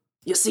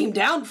 You seem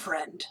down,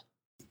 friend.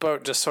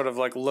 Boat just sort of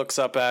like looks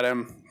up at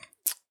him,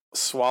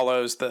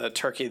 swallows the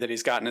turkey that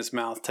he's got in his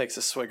mouth, takes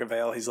a swig of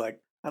ale. He's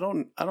like, I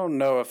don't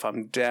know if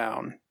I'm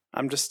down.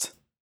 I'm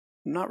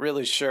not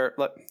really sure.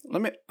 Let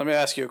me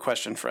ask you a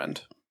question,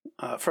 friend.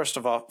 First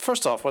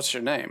off, what's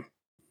your name?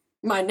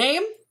 My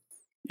name?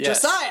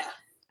 Yes. Josiah.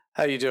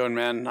 How you doing,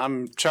 man?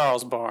 I'm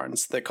Charles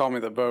Barnes. They call me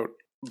the Boat.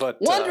 But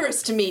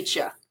wondrous to meet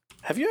you.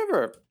 Have you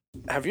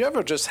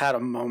ever just had a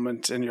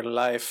moment in your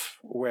life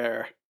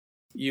where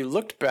you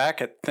looked back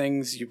at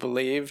things you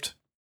believed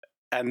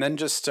and then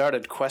just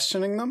started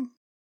questioning them?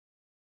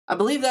 I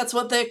believe that's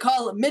what they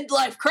call a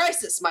midlife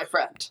crisis, my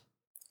friend.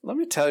 Let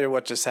me tell you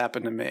what just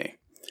happened to me.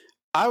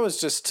 I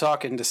was just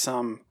talking to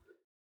some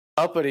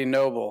uppity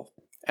noble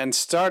and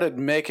started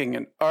making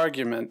an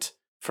argument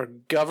for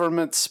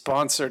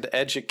government-sponsored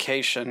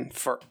education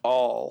for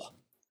all.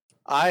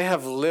 I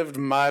have lived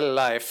my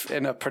life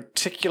in a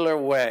particular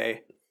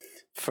way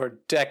for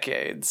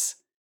decades.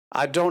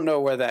 I don't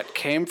know where that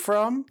came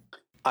from.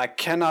 I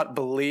cannot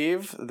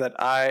believe that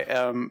I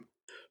am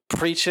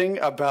preaching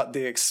about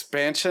the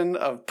expansion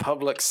of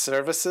public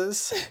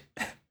services.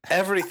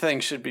 Everything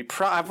should be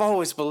I've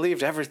always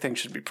believed everything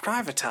should be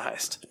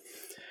privatized.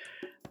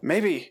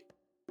 Maybe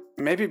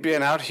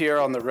being out here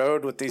on the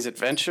road with these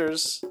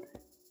adventures,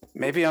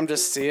 maybe I'm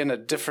just seeing a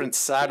different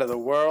side of the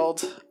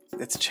world.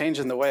 It's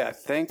changing the way I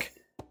think.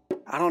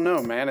 I don't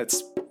know, man.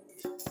 It's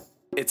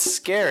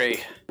scary.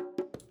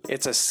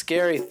 It's a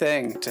scary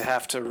thing to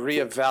have to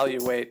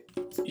reevaluate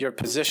your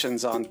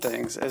positions on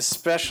things,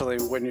 especially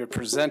when you're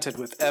presented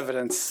with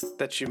evidence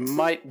that you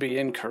might be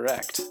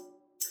incorrect.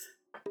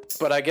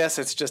 But I guess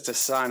it's just a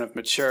sign of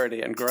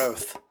maturity and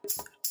growth.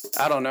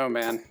 I don't know,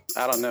 man.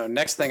 I don't know.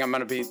 Next thing I'm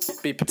going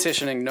to be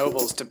petitioning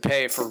nobles to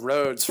pay for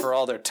roads for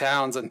all their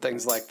towns and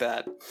things like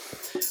that.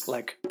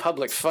 Like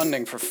public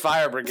funding for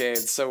fire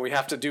brigades, so we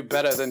have to do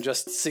better than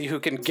just see who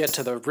can get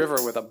to the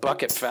river with a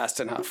bucket fast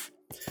enough.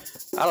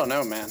 I don't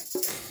know, man.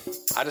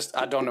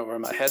 I don't know where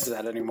my head's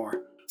at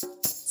anymore.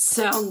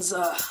 Sounds,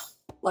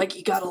 like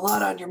you got a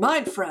lot on your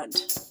mind, friend.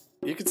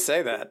 You could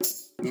say that.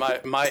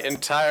 My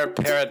entire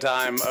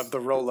paradigm of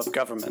the role of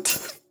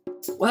government.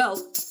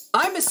 Well,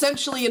 I'm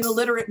essentially an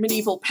illiterate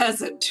medieval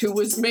peasant who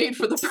was made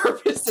for the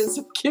purposes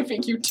of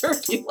giving you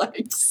turkey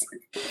legs.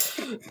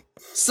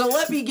 So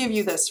let me give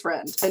you this,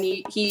 friend. And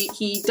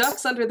he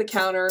ducks under the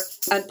counter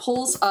and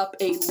pulls up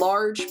a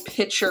large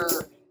pitcher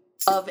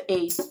of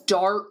a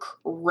dark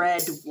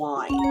red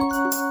wine.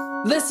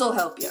 This'll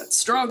help you. It's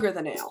stronger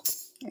than ale.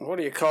 What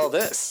do you call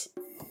this?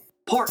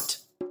 Port.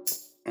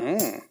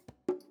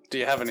 Do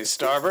you have any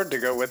starboard to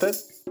go with it?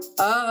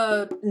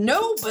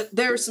 No, but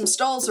there's some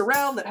stalls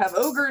around that have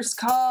ogre's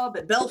cob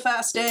and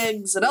Belfast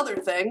eggs and other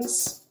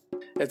things.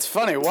 It's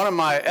funny, one of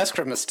my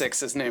eskrima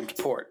sticks is named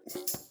Port.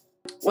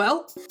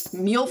 Well,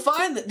 you'll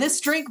find that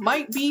this drink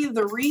might be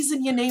the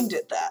reason you named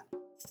it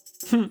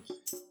that.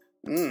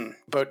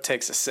 Boat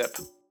takes a sip.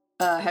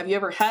 Have you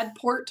ever had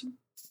port,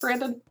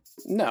 Brandon?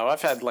 No,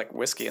 I've had like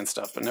whiskey and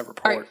stuff, but never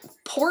port. Right.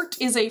 Port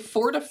is a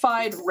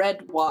fortified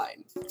red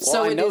wine. Well,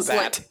 so I know it is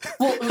that. Like,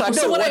 well, I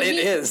know so what it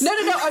is. No.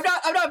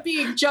 I'm not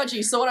being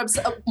judgy. So what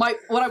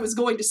I was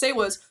going to say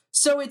was,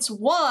 so it's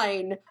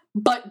wine,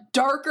 but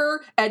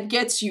darker and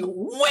gets you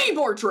way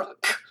more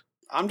drunk.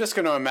 I'm just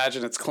going to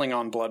imagine it's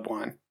Klingon blood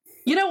wine.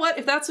 You know what?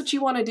 If that's what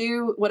you want to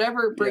do,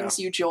 whatever brings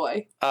you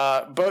joy.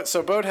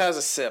 Boat has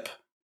a sip,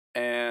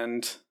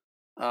 and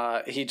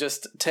he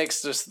just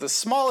takes just the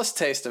smallest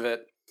taste of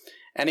it.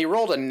 And he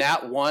rolled a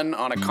nat 1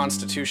 on a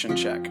constitution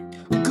check.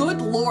 Good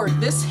lord,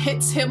 this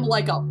hits him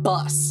like a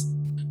bus.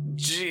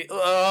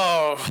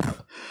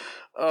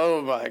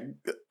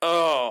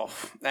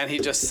 And he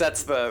just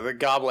sets the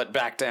goblet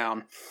back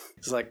down.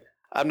 He's like,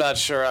 I'm not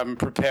sure I'm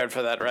prepared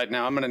for that right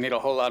now. I'm going to need a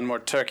whole lot more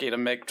turkey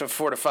to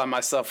fortify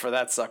myself for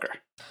that sucker.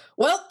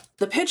 Well,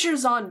 the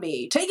pitcher's on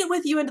me. Take it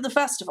with you into the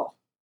festival.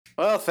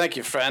 Well, thank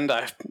you, friend.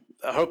 I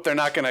hope they're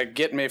not going to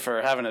get me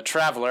for having a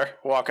traveler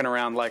walking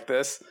around like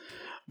this.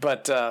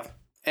 But,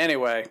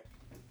 anyway,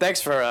 thanks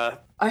for,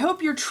 I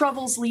hope your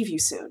troubles leave you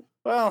soon.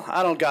 Well,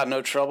 I don't got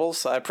no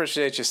troubles. I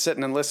appreciate you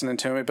sitting and listening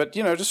to me. But,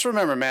 just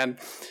remember, man,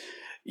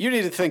 you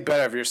need to think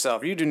better of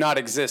yourself. You do not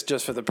exist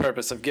just for the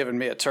purpose of giving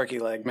me a turkey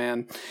leg,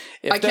 man.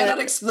 I cannot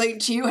explain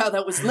to you how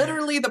that was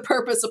literally the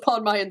purpose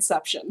upon my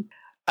inception.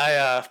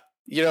 I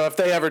if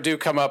they ever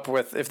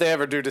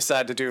do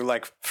decide to do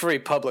like free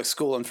public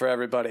schooling for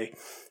everybody,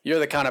 you're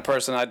the kind of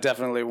person I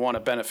definitely want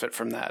to benefit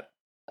from that.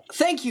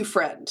 Thank you,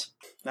 friend.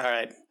 All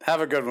right.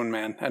 Have a good one,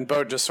 man. And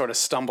Bo just sort of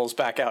stumbles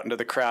back out into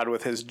the crowd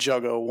with his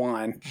jug of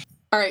wine.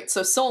 All right,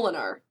 so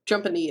Solinar,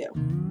 jumping to you.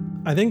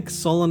 I think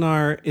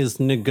Solinar is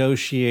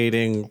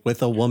negotiating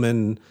with a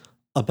woman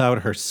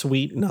about her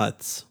sweet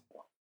nuts.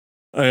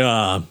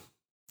 I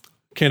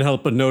can't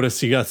help but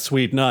notice you got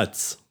sweet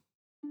nuts.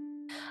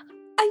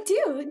 I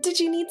do. Did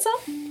you need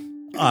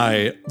some?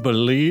 I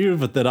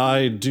believe that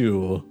I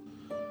do.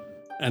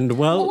 And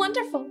well,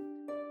 wonderful.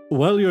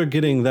 While you're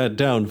getting that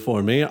down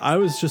for me, I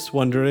was just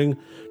wondering,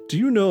 do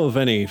you know of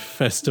any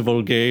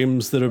festival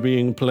games that are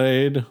being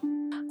played?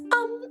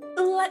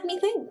 Let me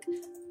think.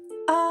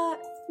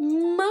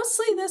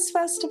 Mostly this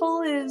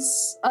festival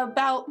is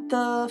about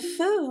the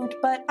food,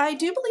 but I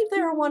do believe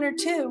there are one or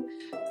two.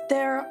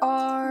 There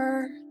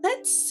are,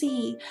 let's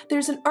see,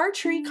 there's an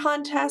archery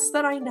contest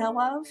that I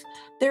know of.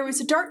 There was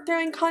a dart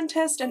throwing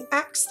contest, an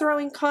axe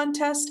throwing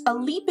contest, a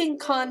leaping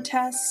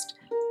contest.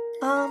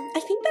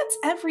 I think that's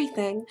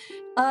everything.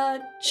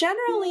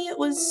 Generally it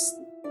was,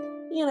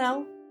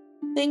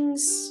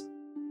 things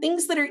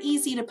that are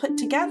easy to put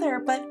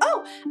together, but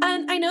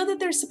and I know that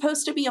there's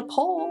supposed to be a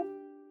pole.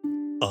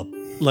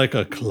 Like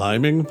a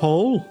climbing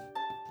pole?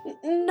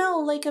 No,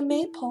 like a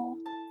maypole.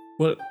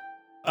 Well,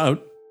 I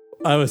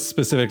was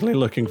specifically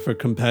looking for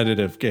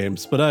competitive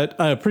games, but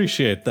I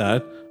appreciate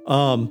that.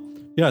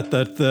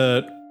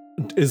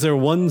 Is there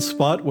one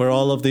spot where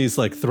all of these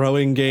like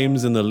throwing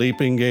games and the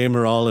leaping game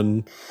are all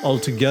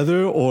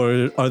together,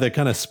 or are they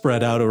kind of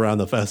spread out around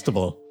the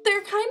festival?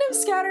 They're kind of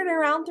scattered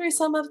around through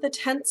some of the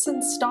tents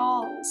and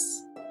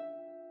stalls.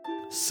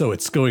 So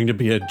it's going to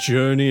be a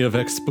journey of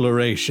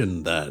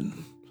exploration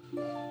then.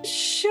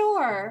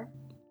 Sure.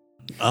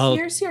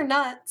 Here's your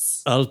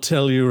nuts. I'll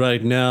tell you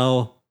right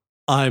now,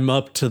 I'm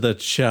up to the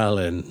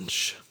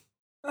challenge.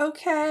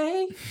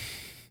 Okay.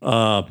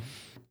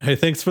 Hey,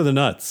 thanks for the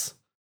nuts.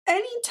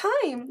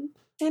 Anytime.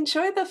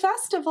 Enjoy the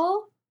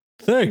festival.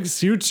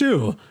 Thanks, you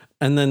too.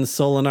 And then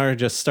Solinar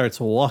just starts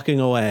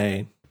walking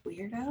away.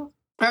 Weirdo. All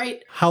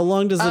right. How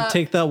long does it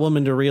take that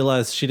woman to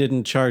realize she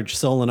didn't charge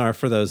Solinar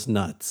for those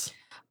nuts?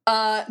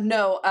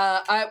 No.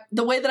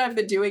 The way that I've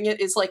been doing it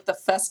is like the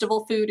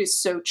festival food is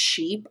so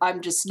cheap,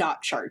 I'm just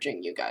not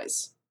charging you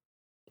guys.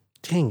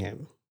 Dang it.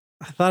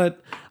 I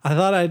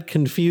thought I'd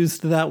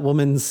confused that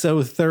woman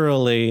so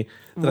thoroughly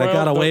that I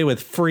got away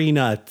with free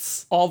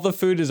nuts. All the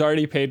food is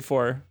already paid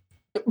for.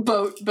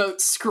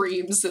 Boat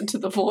screams into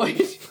the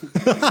void.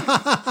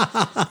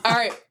 All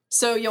right.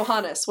 So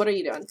Johannes, what are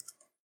you doing?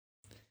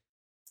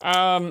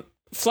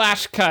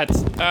 Flash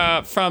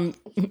cut from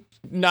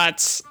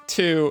nuts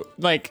to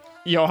like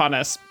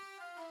Johannes.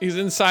 He's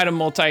inside a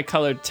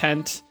multicolored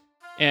tent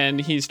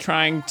and he's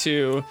trying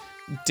to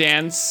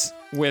dance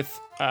with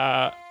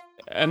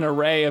an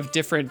array of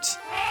different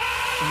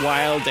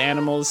wild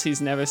animals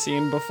he's never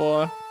seen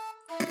before.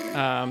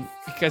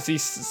 Because he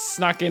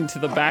snuck into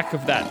the back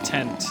of that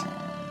tent.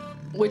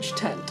 Which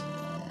tent?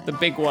 The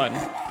big one.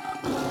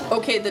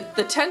 Okay,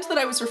 the tent that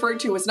I was referring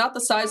to was not the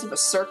size of a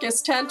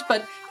circus tent,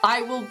 but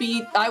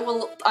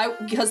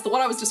because the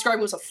one I was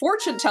describing was a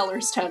fortune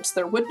teller's tent, so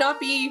there would not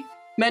be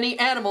many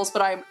animals,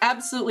 but I am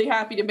absolutely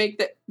happy to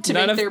make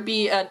there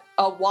be a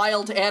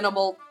wild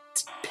animal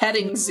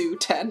petting zoo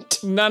tent.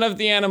 None of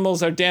the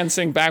animals are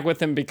dancing back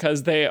with him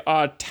because they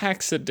are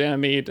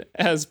taxidermied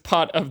as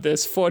part of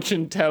this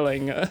fortune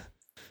telling.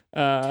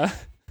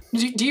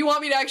 Do you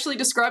want me to actually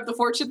describe the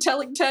fortune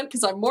telling tent?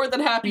 Because I'm more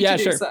than happy to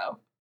do so.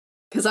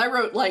 Because I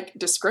wrote like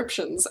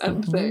descriptions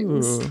and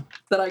things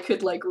that I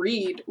could like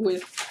read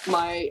with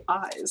my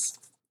eyes.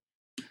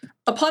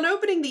 Upon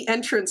opening the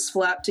entrance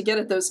flap to get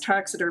at those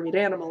taxidermied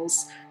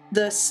animals,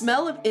 the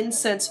smell of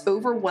incense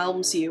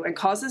overwhelms you and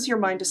causes your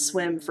mind to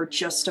swim for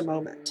just a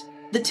moment.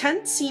 The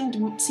tent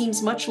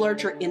seems much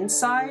larger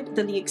inside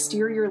than the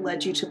exterior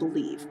led you to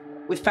believe,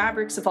 with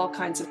fabrics of all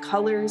kinds of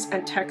colors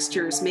and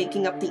textures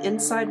making up the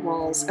inside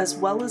walls, as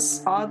well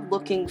as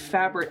odd-looking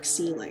fabric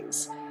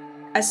ceilings.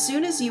 As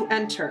soon as you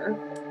enter,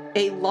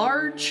 a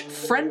large,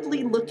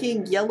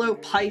 friendly-looking yellow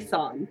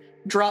python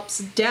drops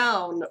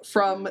down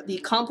from the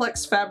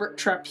complex fabric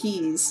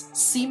trapeze,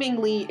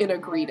 seemingly in a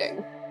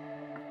greeting.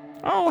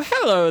 Oh,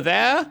 hello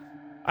there.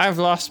 I've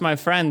lost my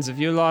friends. Have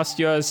you lost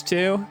yours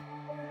too?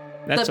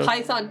 The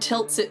python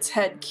tilts its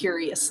head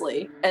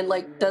curiously and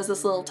like does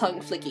this little tongue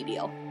flicky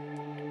deal.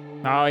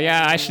 Oh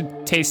yeah, I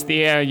should taste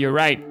the air. You're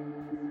right.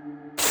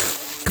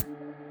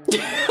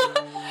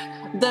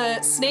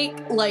 The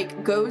snake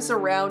like goes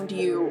around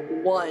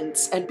you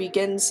once and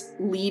begins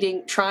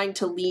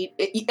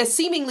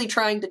seemingly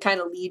trying to kind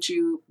of lead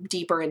you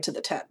deeper into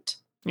the tent.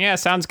 Yeah,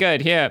 sounds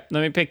good. Here,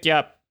 let me pick you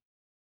up.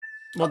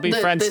 We'll be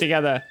friends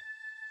together.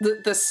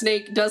 The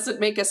snake doesn't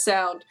make a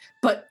sound,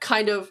 but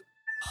kind of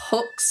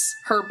hooks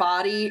her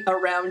body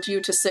around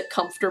you to sit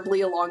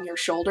comfortably along your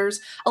shoulders.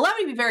 Allow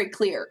me to be very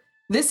clear.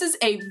 This is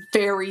a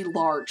very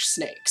large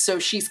snake, so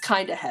she's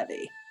kind of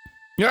heavy.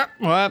 Yep,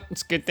 well,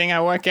 it's a good thing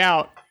I work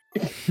out.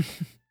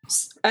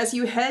 As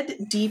you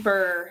head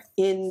deeper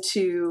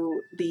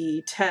into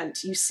the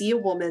tent, you see a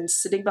woman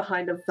sitting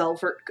behind a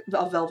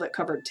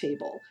velvet-covered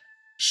table.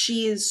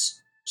 She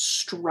is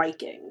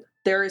striking.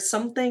 There is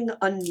something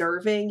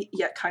unnerving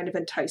yet kind of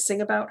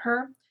enticing about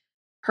her.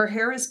 Her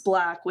hair is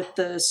black with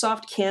the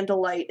soft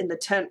candlelight in the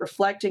tent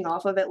reflecting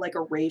off of it like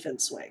a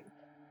raven's wing.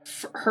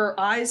 Her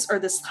eyes are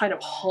this kind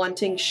of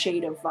haunting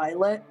shade of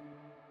violet,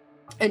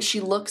 and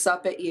she looks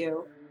up at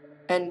you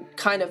and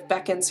kind of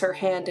beckons her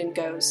hand and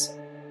goes,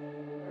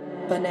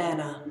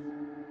 "Banana."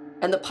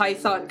 And the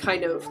python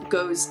kind of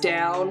goes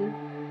down,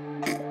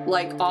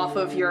 like off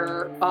of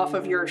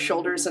your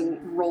shoulders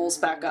and rolls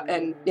back up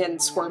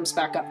and squirms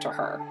back up to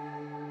her.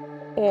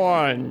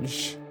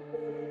 Orange.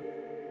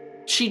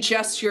 She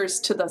gestures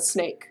to the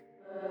snake.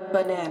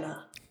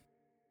 "Banana."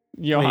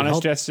 Johannes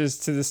gestures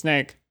to the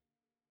snake.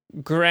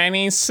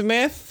 Granny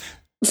Smith?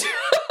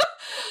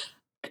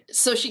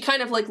 So she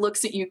kind of like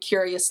looks at you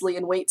curiously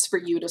and waits for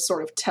you to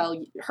sort of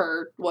tell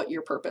her what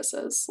your purpose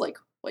is, like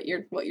what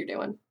you're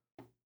doing.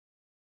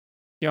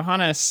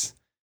 Johannes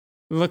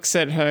looks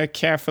at her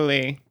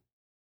carefully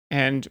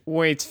and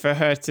waits for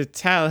her to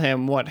tell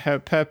him what her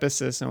purpose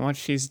is and what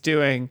she's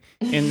doing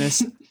in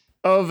this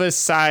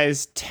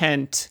oversized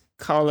tent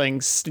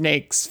calling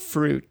snakes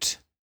fruit.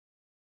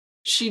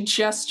 She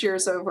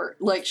gestures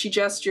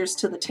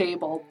to the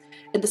table.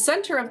 In the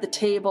center of the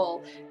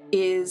table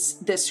is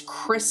this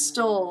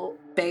crystal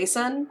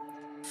basin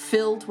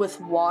filled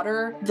with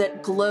water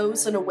that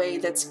glows in a way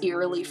that's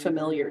eerily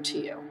familiar to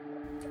you.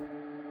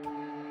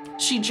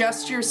 She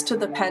gestures to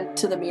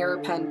the mirror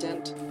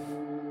pendant.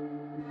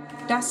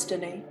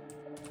 "Destiny."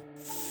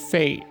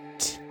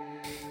 Fate.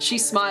 She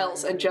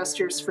smiles and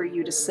gestures for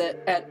you to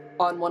sit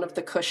on one of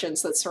the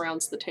cushions that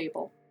surrounds the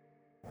table.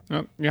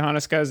 Oh,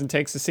 Johannes goes and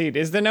takes a seat.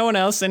 Is there no one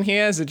else in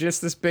here? Is it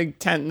just this big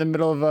tent in the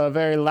middle of a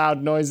very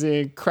loud,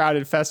 noisy,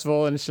 crowded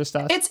festival, and it's just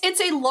us?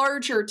 It's a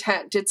larger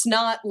tent. It's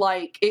not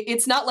like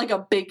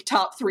a big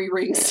top 3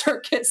 ring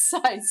circus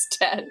size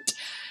tent.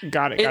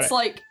 Got it.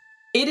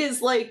 It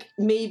is like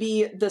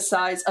maybe the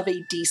size of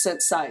a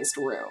decent sized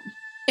room.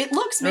 It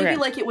looks maybe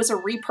like it was a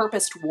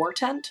repurposed war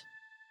tent.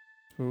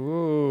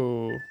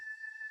 Ooh.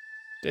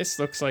 This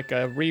looks like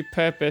a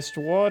repurposed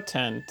war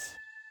tent.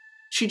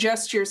 She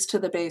gestures to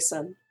the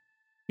basin.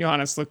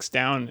 Johannes looks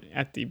down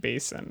at the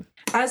basin.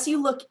 As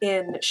you look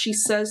in, she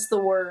says the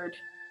word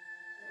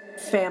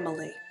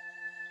family.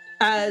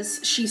 As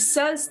she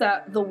says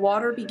that, the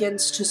water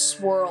begins to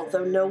swirl,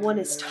 though no one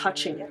is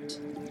touching it.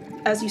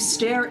 As you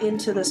stare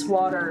into this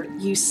water,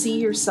 you see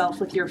yourself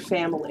with your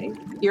family,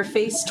 your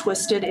face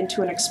twisted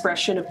into an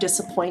expression of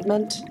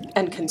disappointment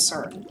and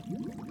concern.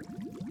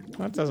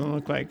 That doesn't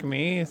look like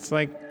me. It's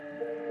like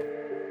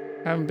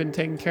I haven't been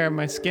taking care of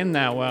my skin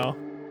that well.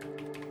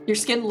 Your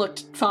skin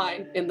looked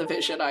fine in the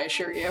vision, I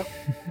assure you.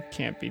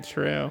 Can't be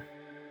true.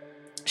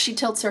 She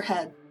tilts her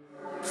head.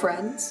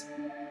 Friends?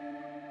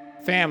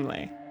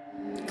 Family.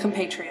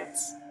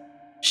 Compatriots.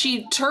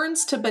 She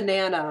turns to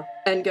Banana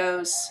and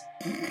goes,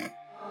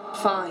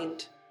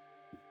 "Find."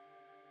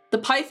 The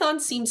python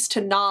seems to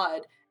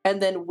nod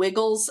and then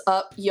wiggles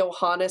up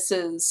Johannes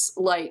and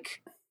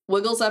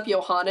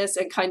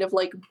kind of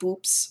like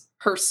boops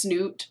her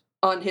snoot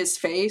on his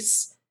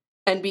face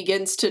and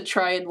begins to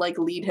try and like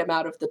lead him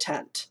out of the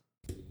tent.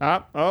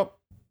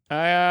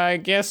 I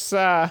guess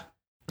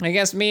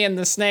me and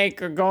the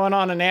snake are going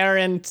on an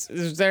errand.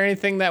 Is there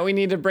anything that we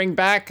need to bring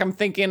back? I'm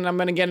thinking I'm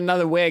gonna get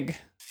another wig.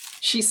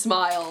 She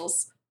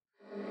smiles.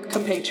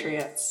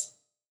 Compatriots.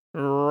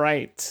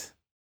 Right.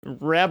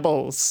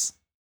 Rebels.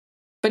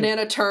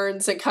 Banana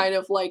turns and kind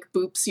of like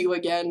boops you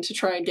again to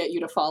try and get you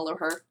to follow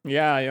her.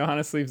 Yeah,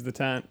 Johannes leaves the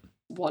tent.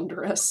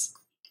 Wondrous.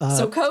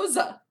 So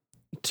Koza.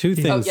 2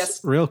 things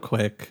real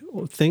quick.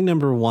 Thing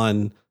number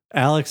 1,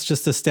 Alex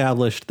just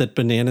established that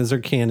bananas are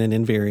canon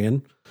in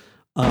Varian.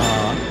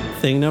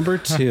 Thing number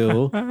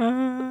 2.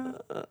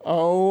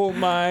 Oh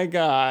my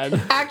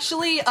god.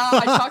 Actually,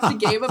 I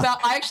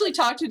actually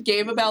talked to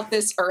Gabe about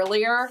this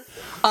earlier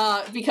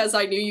because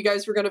I knew you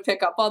guys were going to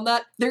pick up on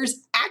that.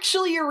 There's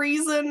actually a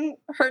reason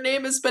her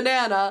name is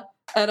Banana,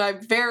 and I'm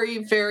very,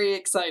 very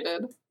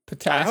excited.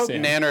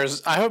 Potassium.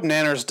 I hope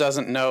Nanners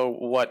doesn't know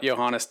what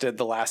Johannes did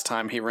the last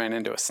time he ran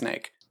into a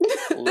snake.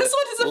 This one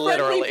is a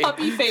friendly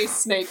puppy face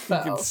snake, though.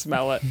 You can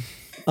smell it.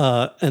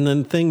 And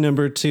then thing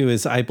number 2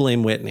 is I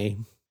blame Whitney.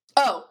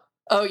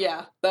 Oh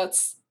yeah,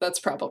 that's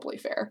probably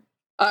fair.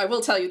 I will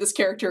tell you, this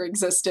character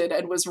existed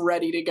and was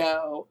ready to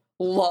go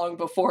long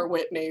before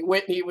Whitney.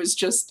 Whitney was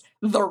just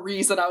the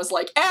reason I was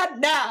like,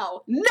 and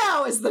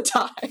now is the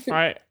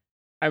time.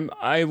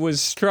 I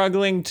was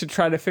struggling to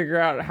try to figure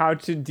out how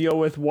to deal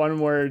with one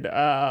word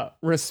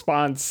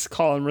response,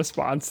 call and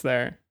response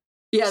there.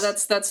 Yeah,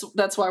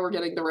 that's why we're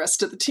getting the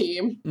rest of the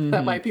team. Mm-hmm.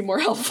 That might be more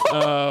helpful.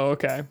 Oh,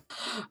 okay.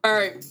 All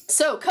right.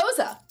 So,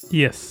 Koza.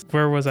 Yes.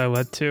 Where was I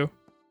led to?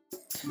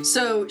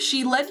 So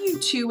she led you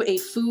to a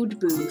food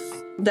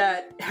booth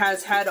that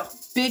has had a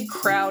big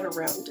crowd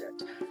around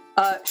it.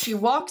 She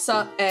walks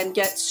up and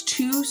gets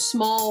 2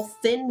 small,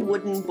 thin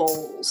wooden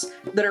bowls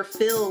that are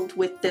filled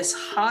with this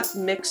hot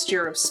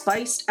mixture of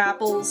spiced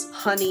apples,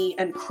 honey,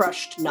 and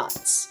crushed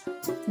nuts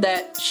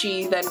that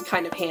she then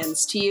kind of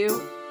hands to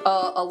you,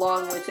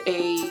 along with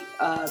a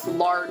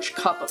large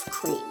cup of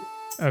cream.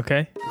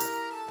 Okay.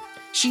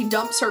 She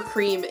dumps her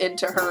cream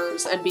into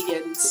hers and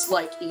begins,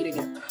 eating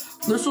it.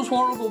 This was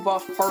one of the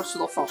best parts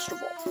of the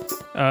festival.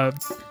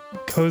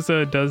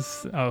 Koza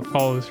does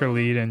follows her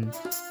lead and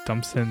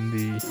dumps in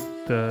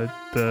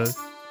the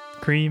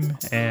cream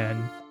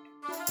and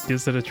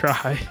gives it a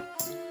try.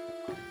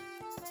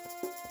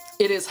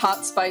 It is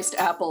hot spiced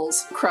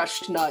apples,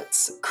 crushed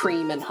nuts,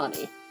 cream, and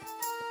honey.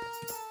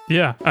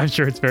 Yeah, I'm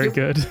sure it's very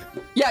good.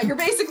 Yeah, you're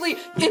basically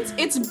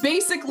it's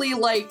basically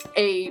like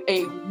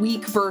a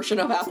weak version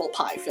of apple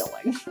pie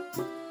filling.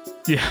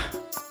 Yeah.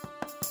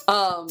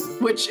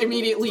 Which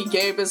immediately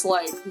Gabe is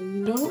like,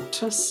 note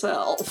to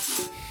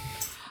self.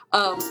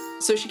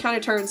 So she kind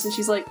of turns and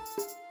she's like,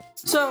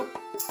 so,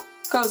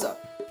 Koza.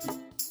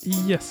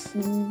 Yes.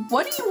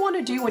 What do you want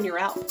to do when you're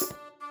out?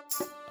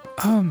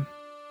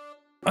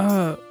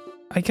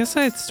 I guess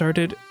I had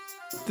started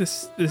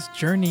this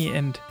journey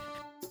and,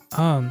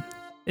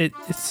 it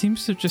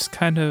seems to just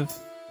kind of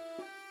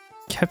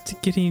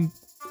kept getting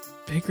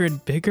bigger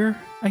and bigger,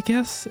 I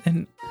guess,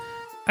 and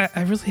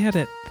I really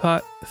hadn't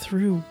thought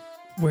through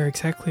where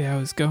exactly I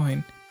was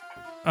going.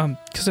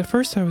 Because at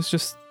first I was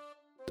just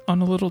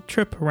on a little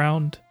trip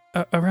around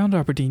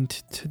Auberdeen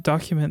to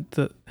document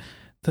the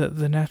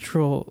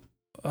natural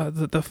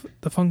the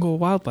fungal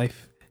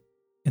wildlife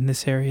in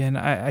this area, and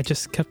I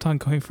just kept on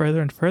going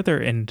further and further,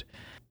 and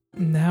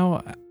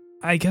now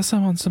I guess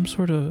I'm on some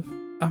sort of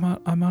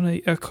I'm on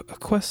a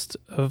quest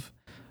of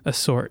a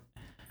sort,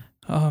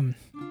 and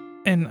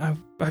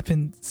I've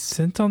been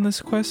sent on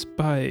this quest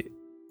by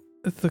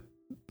the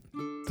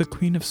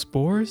Queen of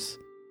Spores.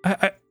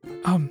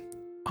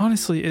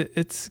 Honestly,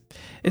 it's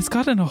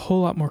gotten a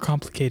whole lot more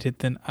complicated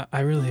than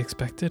I really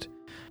expected.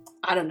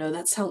 I don't know,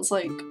 that sounds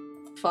like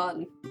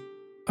fun.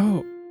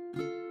 Oh,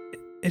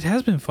 it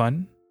has been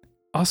fun.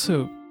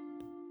 Also,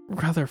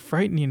 rather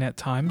frightening at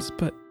times,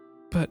 but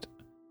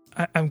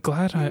I'm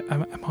glad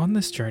I'm on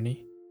this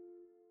journey.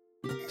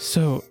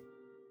 So,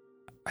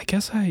 I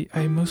guess I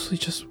mostly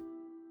just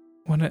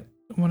want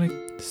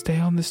to stay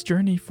on this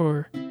journey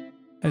for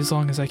as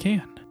long as I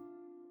can.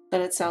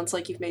 Then it sounds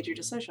like you've made your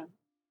decision.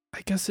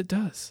 I guess it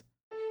does.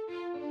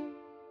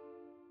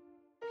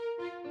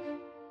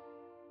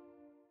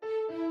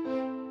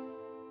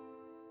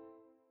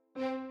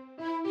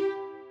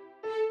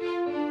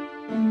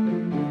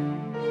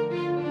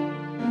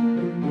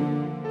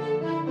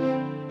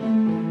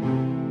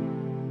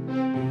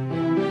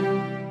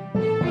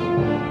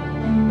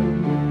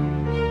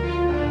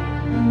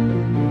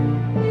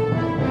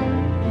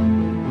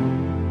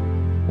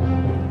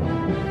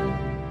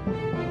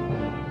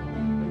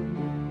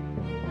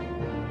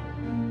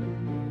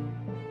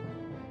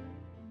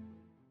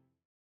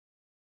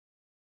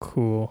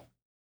 Cool.